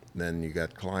then you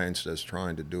got clients that's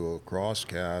trying to do a cross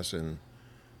cast and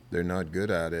they're not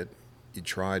good at it. You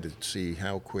try to see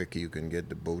how quick you can get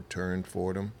the boat turned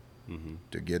for them, mm-hmm.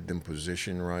 to get them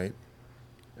positioned right,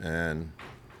 and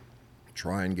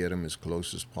try and get them as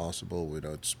close as possible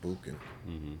without spooking.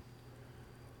 Mm-hmm.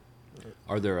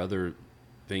 Are there other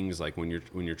things, like when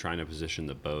you're trying to position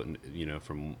the boat, and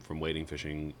from wading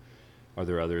fishing, are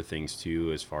there other things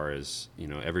too, as far as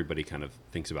everybody kind of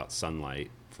thinks about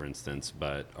sunlight, for instance,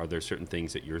 but are there certain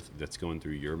things that's going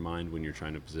through your mind when you're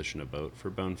trying to position a boat for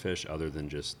bonefish, other than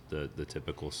just the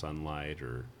typical sunlight?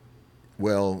 Or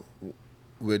well,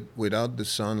 without the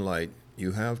sunlight,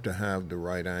 you have to have the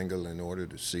right angle in order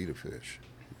to see the fish.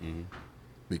 mm-hmm.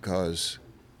 Because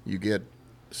you get,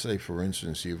 say for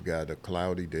instance, you've got a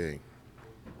cloudy day,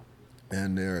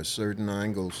 and there are certain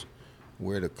angles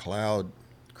where the cloud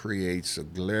creates a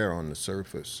glare on the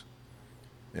surface,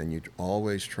 and you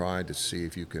always try to see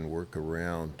if you can work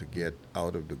around to get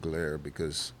out of the glare,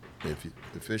 because if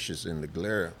the fish is in the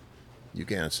glare, you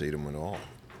can't see them at all.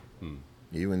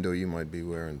 Even though you might be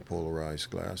wearing polarized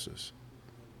glasses.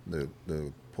 The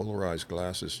polarized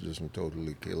glasses doesn't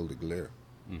totally kill the glare.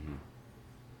 Mm-hmm.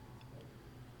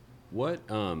 What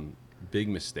big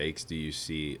mistakes do you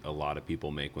see a lot of people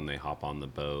make when they hop on the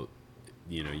boat?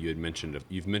 You've mentioned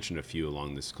a few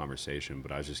along this conversation,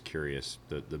 but I was just curious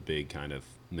the big kind of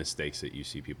mistakes that you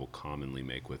see people commonly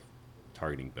make with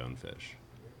targeting bonefish.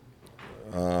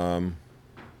 A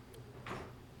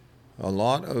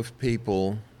lot of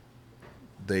people,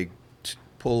 they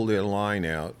pull their line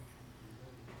out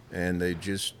and they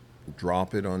just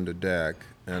drop it on the deck.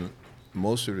 And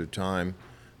most of the time,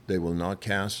 they will not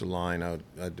cast the line out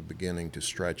at the beginning to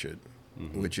stretch it,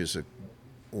 which is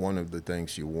one of the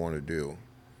things you want to do.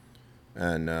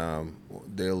 And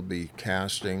they'll be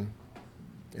casting,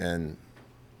 and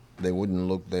they wouldn't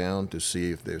look down to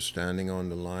see if they're standing on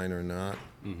the line or not.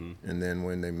 And then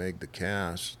when they make the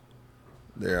cast,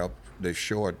 they're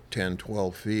short 10,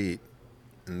 12 feet,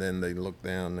 and then they look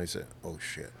down and they say, oh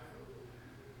shit.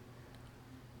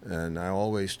 And I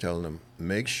always tell them,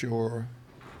 make sure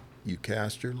you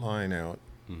cast your line out,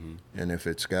 and if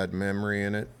it's got memory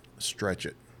in it, stretch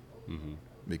it.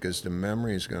 Because the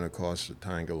memory is going to cause a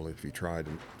tangle if you try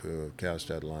to cast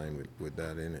that line with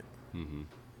that in it.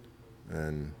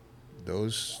 And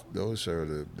those are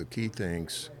the key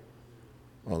things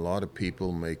a lot of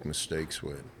people make mistakes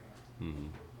with.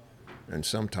 And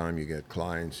sometimes you get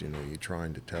clients, you're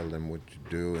trying to tell them what to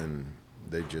do, and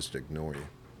they just ignore you.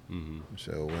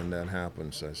 So when that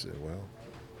happens, I say, well,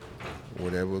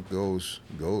 whatever goes,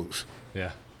 goes.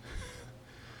 Yeah.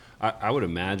 I would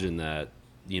imagine that,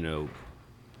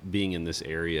 being in this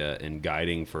area and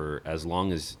guiding for as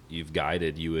long as you've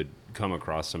guided, you would come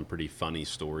across some pretty funny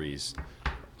stories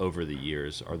over the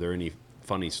years. Are there any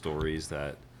funny stories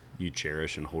that you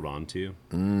cherish and hold on to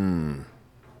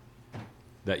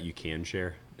that you can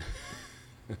share?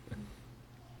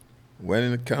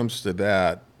 When it comes to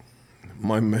that,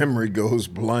 my memory goes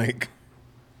blank.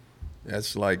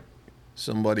 That's like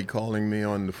somebody calling me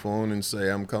on the phone and say,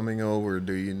 I'm coming over,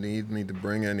 do you need me to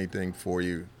bring anything for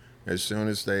you? As soon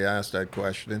as they ask that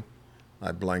question,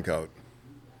 I blank out.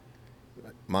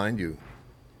 Mind you,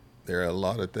 there are a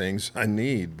lot of things I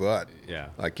need, but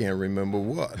I can't remember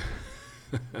what.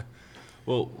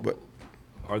 Well, but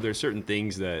are there certain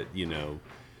things that,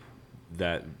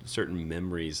 that certain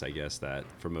memories, I guess, that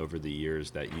from over the years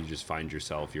that you just find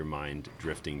yourself, your mind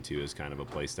drifting to as kind of a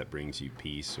place that brings you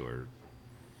peace or?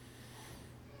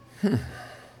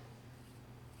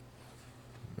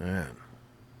 Man.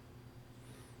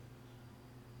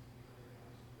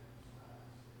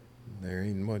 There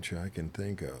ain't much I can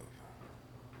think of.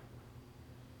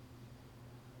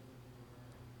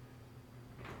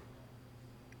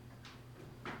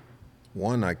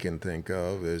 One I can think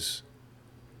of is,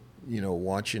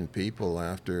 watching people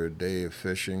after a day of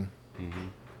fishing,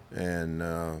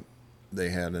 and they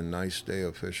had a nice day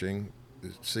of fishing.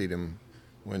 See them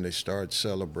when they start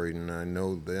celebrating, I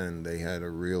know then they had a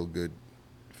real good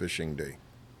fishing day.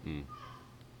 And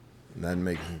that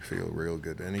makes me feel real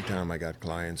good. Anytime I got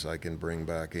clients I can bring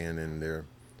back in and they're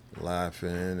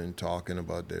laughing and talking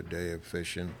about their day of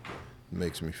fishing, it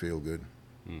makes me feel good.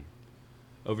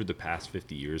 Over the past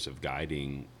 50 years of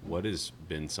guiding, what has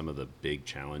been some of the big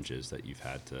challenges that you've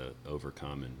had to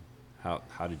overcome, and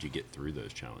how did you get through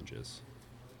those challenges?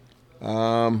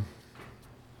 God.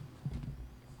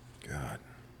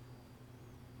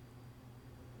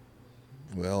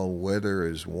 Well, weather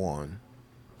is one.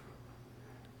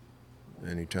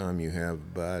 Anytime you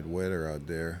have bad weather out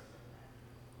there,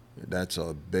 that's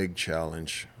a big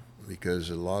challenge, because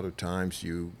a lot of times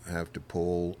you have to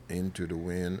pull into the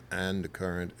wind and the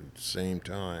current at the same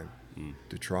time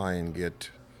to try and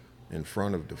get in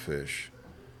front of the fish.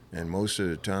 And most of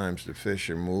the times the fish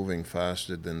are moving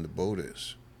faster than the boat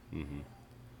is.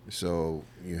 So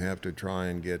you have to try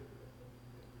and get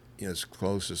as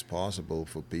close as possible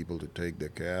for people to take their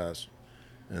cast.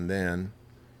 And then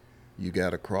you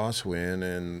got a crosswind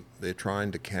and they're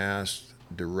trying to cast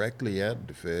directly at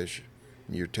the fish.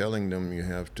 You're telling them you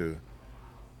have to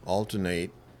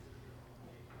alternate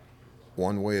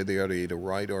one way or the other, either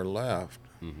right or left.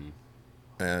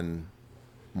 And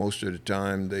most of the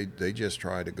time they just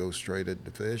try to go straight at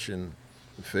the fish, and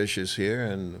the fish is here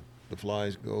and the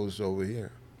fly goes over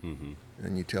here.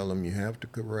 And you tell them you have to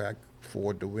correct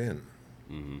for the wind.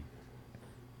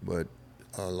 But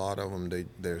a lot of them,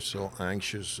 they're so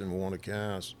anxious and want to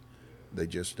cast, they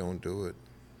just don't do it.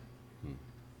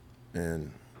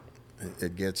 And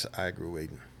it gets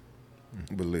aggravating,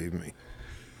 believe me.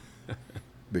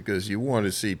 Because you want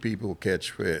to see people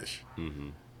catch fish.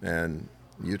 And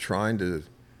you're trying to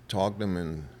talk them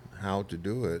in how to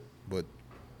do it, but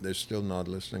they're still not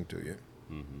listening to you.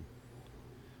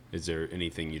 Is there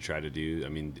anything you try to do? I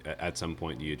mean, at some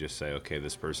point, do you just say, okay,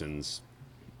 this person's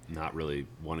not really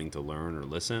wanting to learn or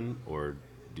listen, or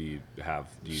do you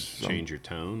change your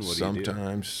tone? What do you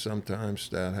do? Sometimes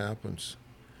that happens.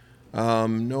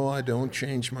 No, I don't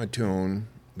change my tone,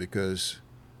 because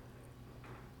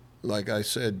like I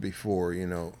said before,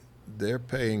 they're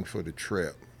paying for the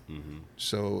trip.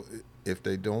 So if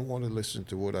they don't want to listen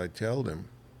to what I tell them,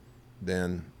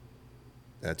 then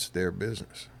that's their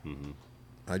business.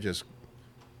 I just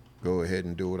go ahead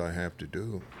and do what I have to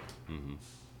do. Mm-hmm.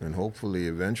 And hopefully,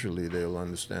 eventually, they'll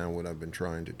understand what I've been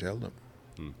trying to tell them.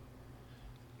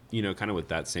 You know, kind of with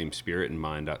that same spirit in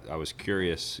mind, I was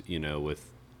curious, you know,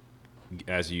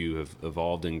 as you have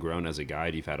evolved and grown as a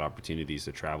guide, you've had opportunities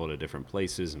to travel to different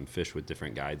places and fish with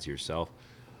different guides yourself.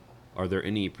 Are there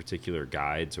any particular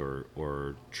guides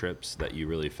or trips that you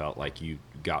really felt like you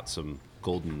got some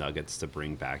golden nuggets to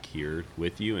bring back here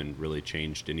with you and really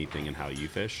changed anything in how you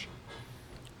fish?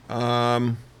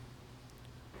 Well,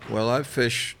 I've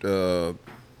fished, for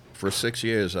 6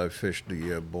 years, I've fished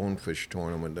the bonefish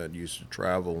tournament that used to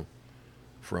travel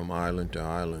from island to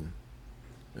island.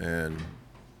 And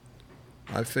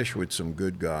I fished with some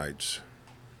good guides.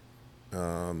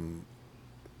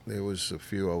 There was a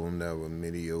few of them that were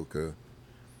mediocre.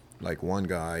 Like one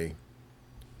guy,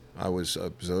 I was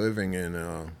observing in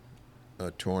a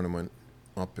tournament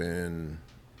up in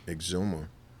Exuma.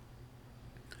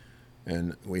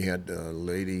 And we had a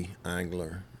lady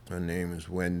angler. Her name is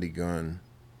Wendy Gunn.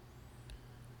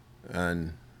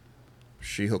 And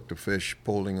she hooked a fish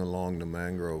pulling along the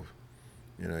mangrove.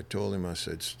 And I told him, I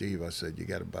said, Steve, I said, you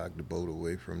got to back the boat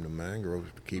away from the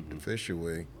mangroves to keep the fish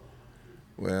away.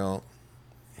 Well,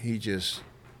 he just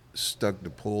stuck the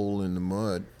pole in the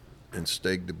mud and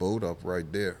staked the boat up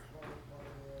right there.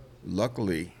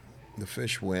 Luckily, the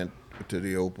fish went to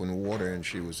the open water and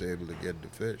she was able to get the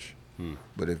fish.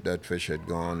 But if that fish had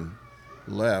gone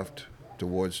left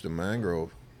towards the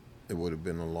mangrove, it would have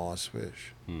been a lost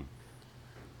fish.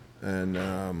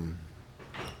 And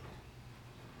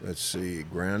let's see,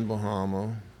 Grand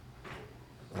Bahama,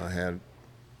 I had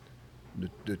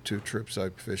the 2 trips I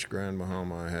fished Grand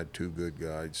Bahama, I had 2 good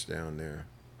guides down there.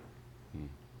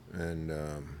 And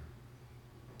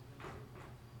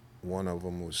one of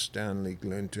them was Stanley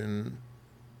Glinton,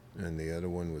 and the other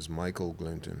one was Michael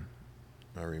Glinton.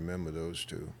 I remember those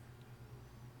 2.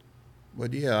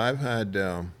 But yeah, I've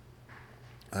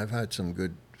had some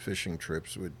good fishing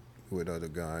trips with other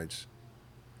guides,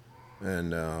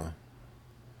 and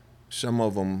some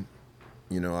of them,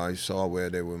 you know, I saw where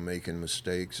they were making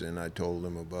mistakes, and I told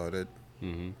them about it,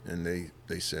 and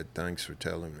they said thanks for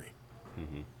telling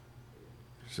me.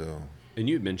 So. And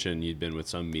you had mentioned you'd been with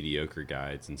some mediocre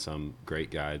guides and some great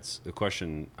guides. The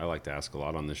question I like to ask a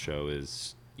lot on this show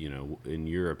is, you know, in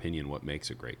your opinion, what makes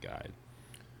a great guide?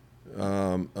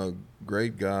 A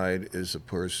great guide is a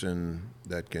person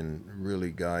that can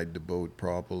really guide the boat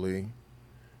properly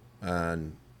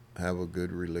and have a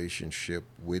good relationship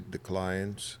with the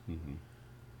clients.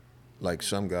 Like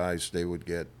some guys, they would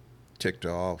get ticked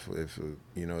off if,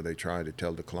 you know, they try to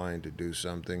tell the client to do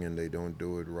something and they don't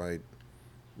do it right.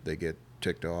 They get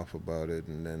ticked off about it,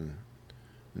 and then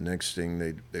the next thing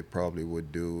they probably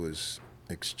would do is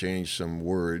exchange some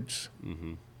words,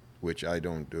 which I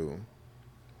don't do.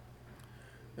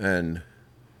 And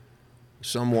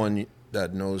someone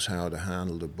that knows how to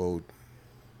handle the boat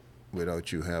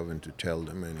without you having to tell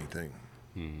them anything.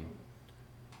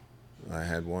 I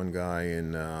had one guy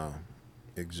in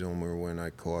Exuma when I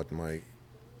caught my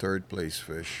 3rd place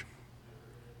fish.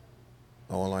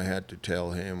 All I had to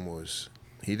tell him was,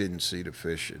 he didn't see the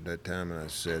fish at that time, and I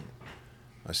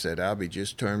said, Abby,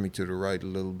 just turn me to the right a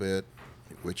little bit,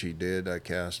 which he did. I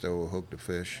cast over, hooked the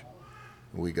fish.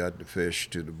 We got the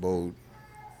fish to the boat,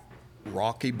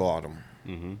 rocky bottom,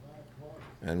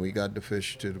 and we got the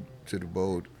fish to the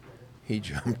boat. He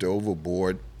jumped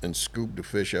overboard and scooped the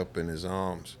fish up in his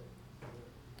arms.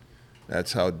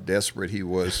 That's how desperate he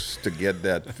was to get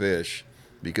that fish,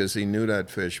 because he knew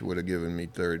that fish would have given me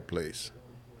 3rd place.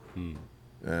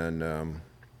 And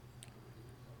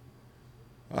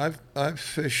I've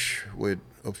fished with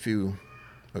a few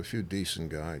decent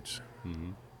guides.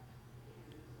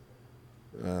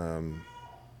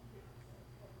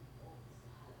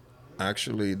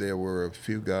 Actually, there were a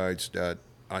few guides that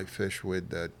I fished with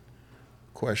that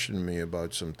questioned me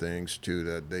about some things too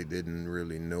that they didn't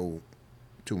really know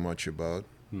too much about,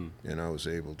 and I was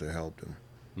able to help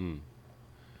them.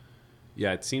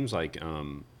 Yeah, it seems like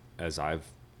as I've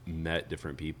met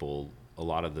different people, a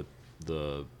lot of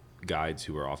the guides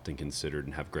who are often considered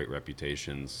and have great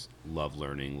reputations love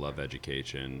learning, love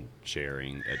education,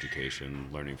 sharing education,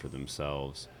 learning for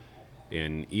themselves.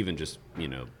 And even just, you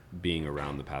know, being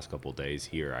around the past couple of days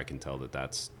here, I can tell that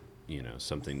that's, you know,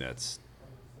 something that's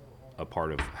a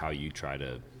part of how you try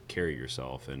to carry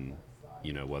yourself. And,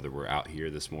 you know, whether we're out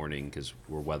here this morning because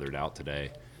we're weathered out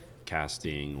today,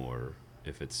 casting, or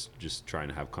if it's just trying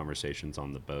to have conversations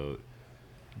on the boat,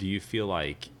 do you feel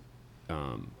like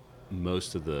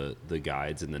most of the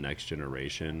guides in the next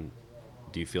generation,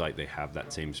 do you feel like they have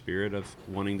that same spirit of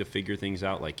wanting to figure things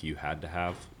out like you had to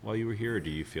have while you were here, or do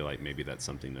you feel like maybe that's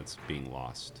something that's being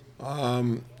lost?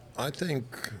 I think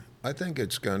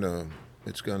it's gonna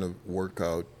work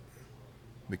out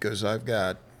because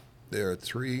there are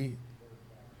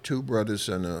two brothers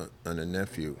and a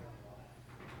nephew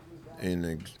in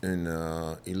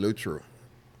Eleuthera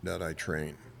that I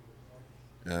train,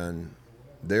 and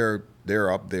they're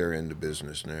up there in the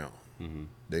business now. Mm-hmm.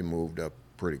 They moved up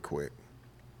pretty quick,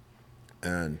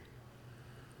 and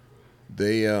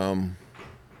they're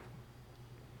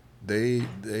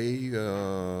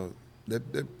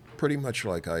pretty much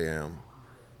like I am.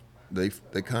 They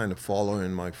kind of follow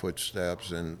in my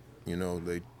footsteps, and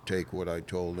they take what I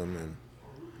told them. And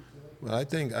but I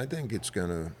think it's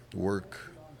gonna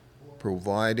work,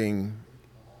 providing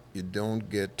you don't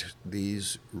get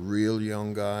these real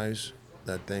young guys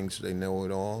that thinks they know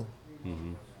it all.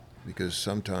 Mm-hmm. Because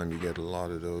sometimes you get a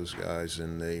lot of those guys,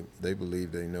 and they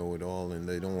believe they know it all, and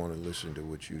they don't want to listen to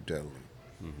what you tell them.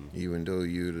 Mm-hmm. Even though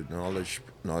you're the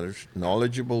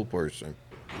knowledgeable person,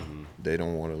 mm-hmm. they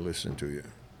don't want to listen to you.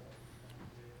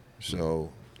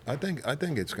 So I think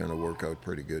it's going to work out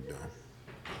pretty good,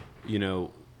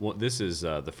 though. This is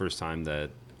the first time that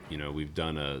we've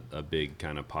done a big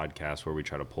kind of podcast where we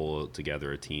try to pull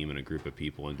together a team and a group of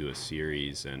people and do a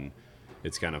series, and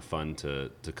it's kind of fun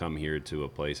to come here to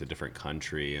a different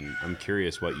country. And I'm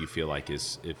curious what you feel like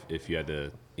is, if you had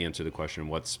to answer the question,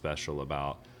 what's special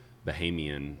about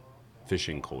Bahamian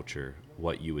fishing culture,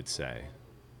 what you would say?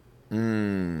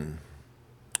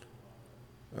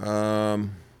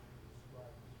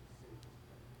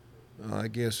 I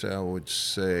guess I would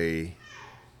say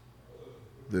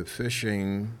the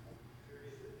fishing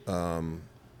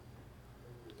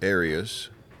areas,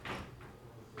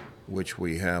 which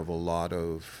we have a lot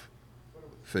of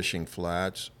fishing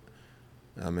flats.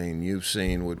 I mean, you've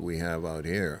seen what we have out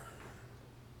here.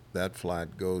 That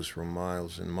flat goes for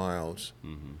miles and miles.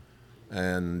 Mm-hmm.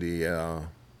 And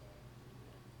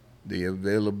the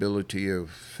availability of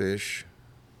fish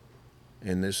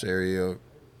in this area,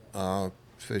 our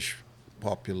fish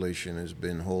population has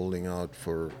been holding out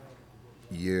for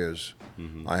years.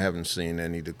 Mm-hmm. I haven't seen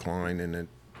any decline in it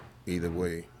either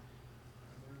way.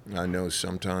 I know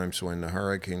sometimes when the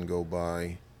hurricane go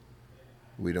by,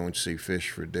 we don't see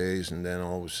fish for days, and then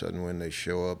all of a sudden when they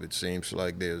show up, it seems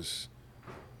like there's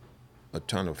a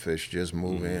ton of fish just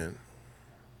move in.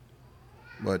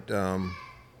 But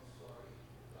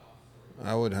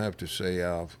I would have to say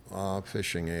our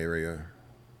fishing area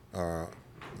are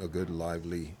a good,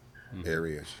 lively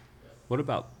areas. What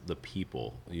about the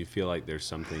people? You feel like there's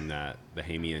something that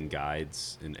Bahamian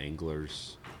guides and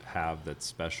anglers have that's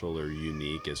special or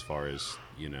unique as far as,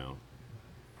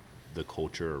 the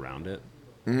culture around it?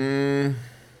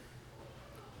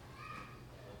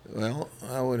 Well,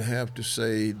 I would have to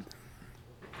say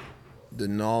the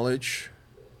knowledge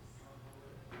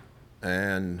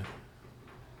and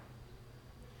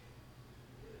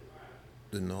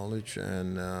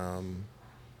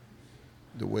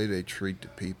the way they treat the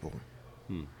people.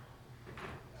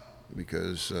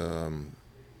 Because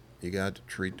you got to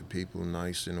treat the people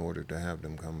nice in order to have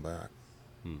them come back.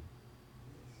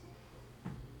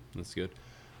 That's good.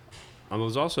 I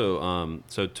was also,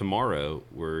 so tomorrow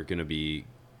we're going to be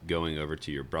going over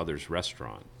to your brother's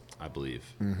restaurant, I believe.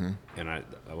 Mm-hmm. And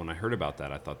when I heard about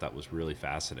that, I thought that was really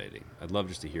fascinating. I'd love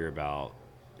just to hear about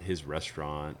his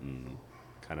restaurant and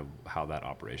kind of how that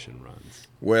operation runs.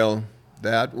 Well,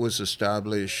 that was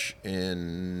established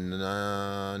in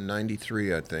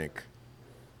 93, I think.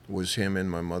 It was him and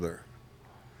my mother.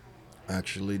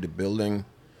 Actually, the building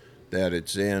that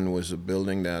it's in was a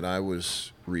building that I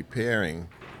was repairing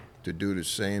to do the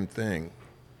same thing.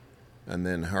 And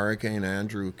then Hurricane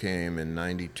Andrew came in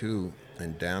 92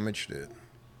 and damaged it.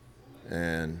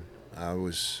 And I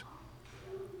was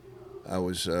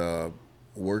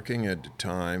working at the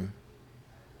time,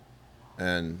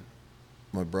 and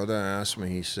my brother asked me,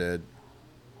 he said,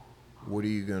 "What are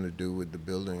you going to do with the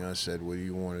building?" I said, "What do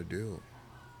you want to do?"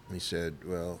 He said,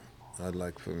 "Well, I'd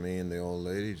like for me and the old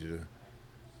lady to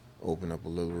open up a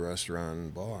little restaurant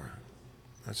and bar."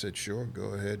 I said, "Sure,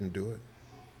 go ahead and do it."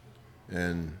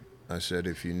 And I said,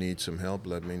 "If you need some help,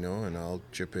 let me know, and I'll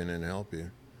chip in and help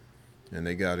you." And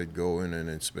they got it going, and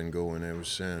it's been going ever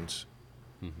since.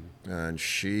 Mm-hmm. And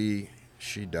she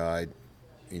died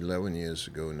 11 years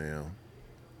ago now.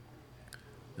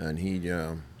 And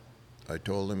I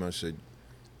told him, I said,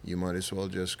 "You might as well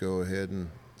just go ahead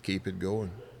and keep it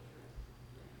going."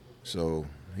 So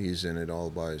he's in it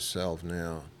all by himself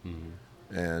now.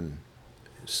 Mm-hmm. And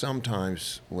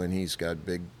sometimes when he's got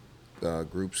big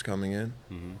groups coming in,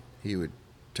 mm-hmm. he would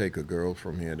take a girl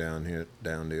from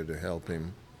down there to help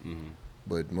him.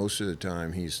 But most of the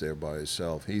time he's there by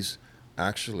himself. He's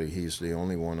the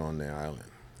only one on the island.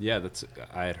 Yeah,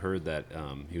 I had heard that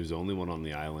he was the only one on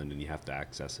the island, and you have to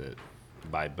access it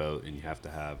by boat, and you have to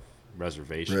have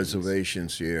reservations.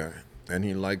 Reservations, yeah. And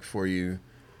he'd like for you,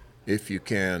 if you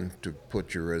can, to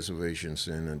put your reservations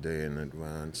in a day in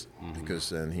advance, because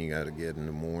then he got to get in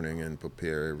the morning and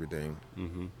prepare everything.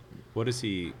 What does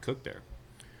he cook there?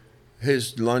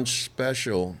 His lunch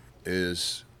special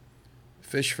is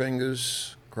fish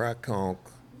fingers, cracked conch,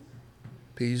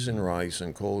 peas and rice,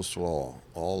 and coleslaw,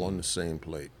 all on the same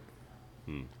plate.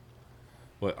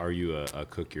 What, are you a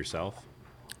cook yourself?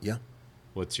 Yeah.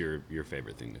 What's your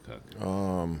favorite thing to cook?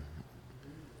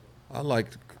 I like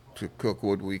to cook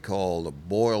what we call the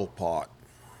boil pot.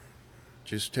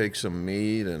 Just take some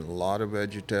meat and a lot of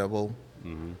vegetable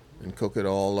and cook it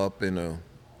all up in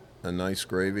a nice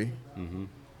gravy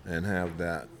and have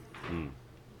that.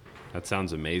 That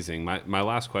sounds amazing. My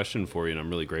last question for you, and I'm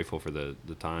really grateful for the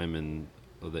time and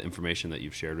the information that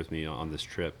you've shared with me on this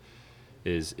trip,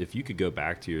 is if you could go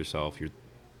back to yourself, you're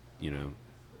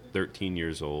 13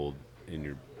 years old and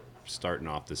you're starting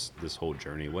off this whole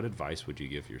journey, what advice would you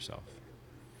give yourself?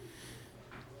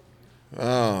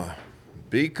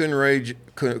 Be courageous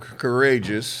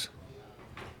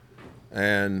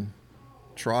and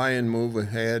try and move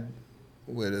ahead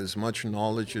with as much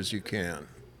knowledge as you can.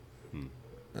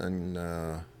 And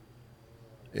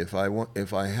if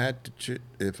I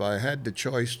had the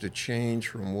choice to change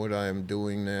from what I am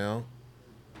doing now,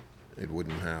 it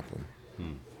wouldn't happen,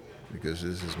 because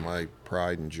this is my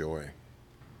pride and joy.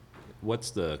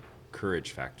 What's the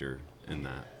courage factor in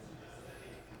that?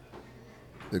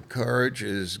 The courage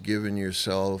is giving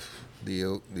yourself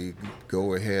the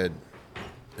go-ahead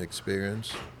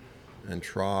experience and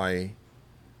try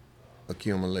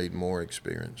accumulate more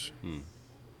experience.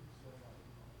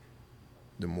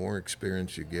 The more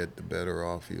experience you get, the better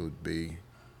off you would be,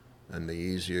 and the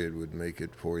easier it would make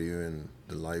it for you in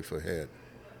the life ahead.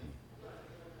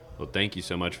 Well, thank you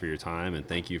so much for your time, and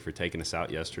thank you for taking us out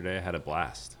yesterday. I had a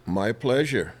blast. My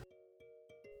pleasure.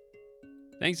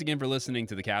 Thanks again for listening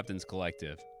to the Captain's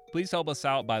Collective. Please help us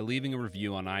out by leaving a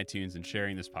review on iTunes and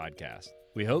sharing this podcast.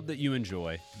 We hope that you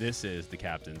enjoy. This is the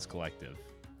Captain's Collective.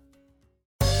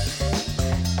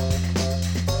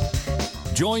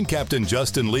 Join Captain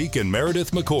Justin Leake and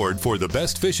Meredith McCord for the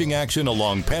best fishing action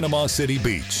along Panama City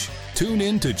Beach. Tune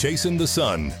in to Chasing the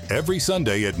Sun every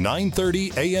Sunday at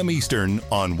 9:30 a.m. Eastern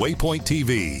on Waypoint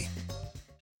TV.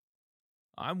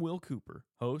 I'm Will Cooper,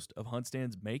 host of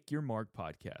HuntStand's Make Your Mark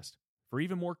podcast. For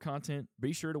even more content,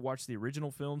 be sure to watch the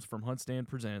original films from HuntStand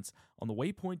Presents on the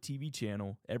Waypoint TV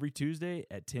channel every Tuesday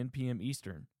at 10 p.m.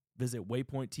 Eastern. Visit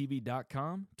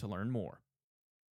waypointtv.com to learn more.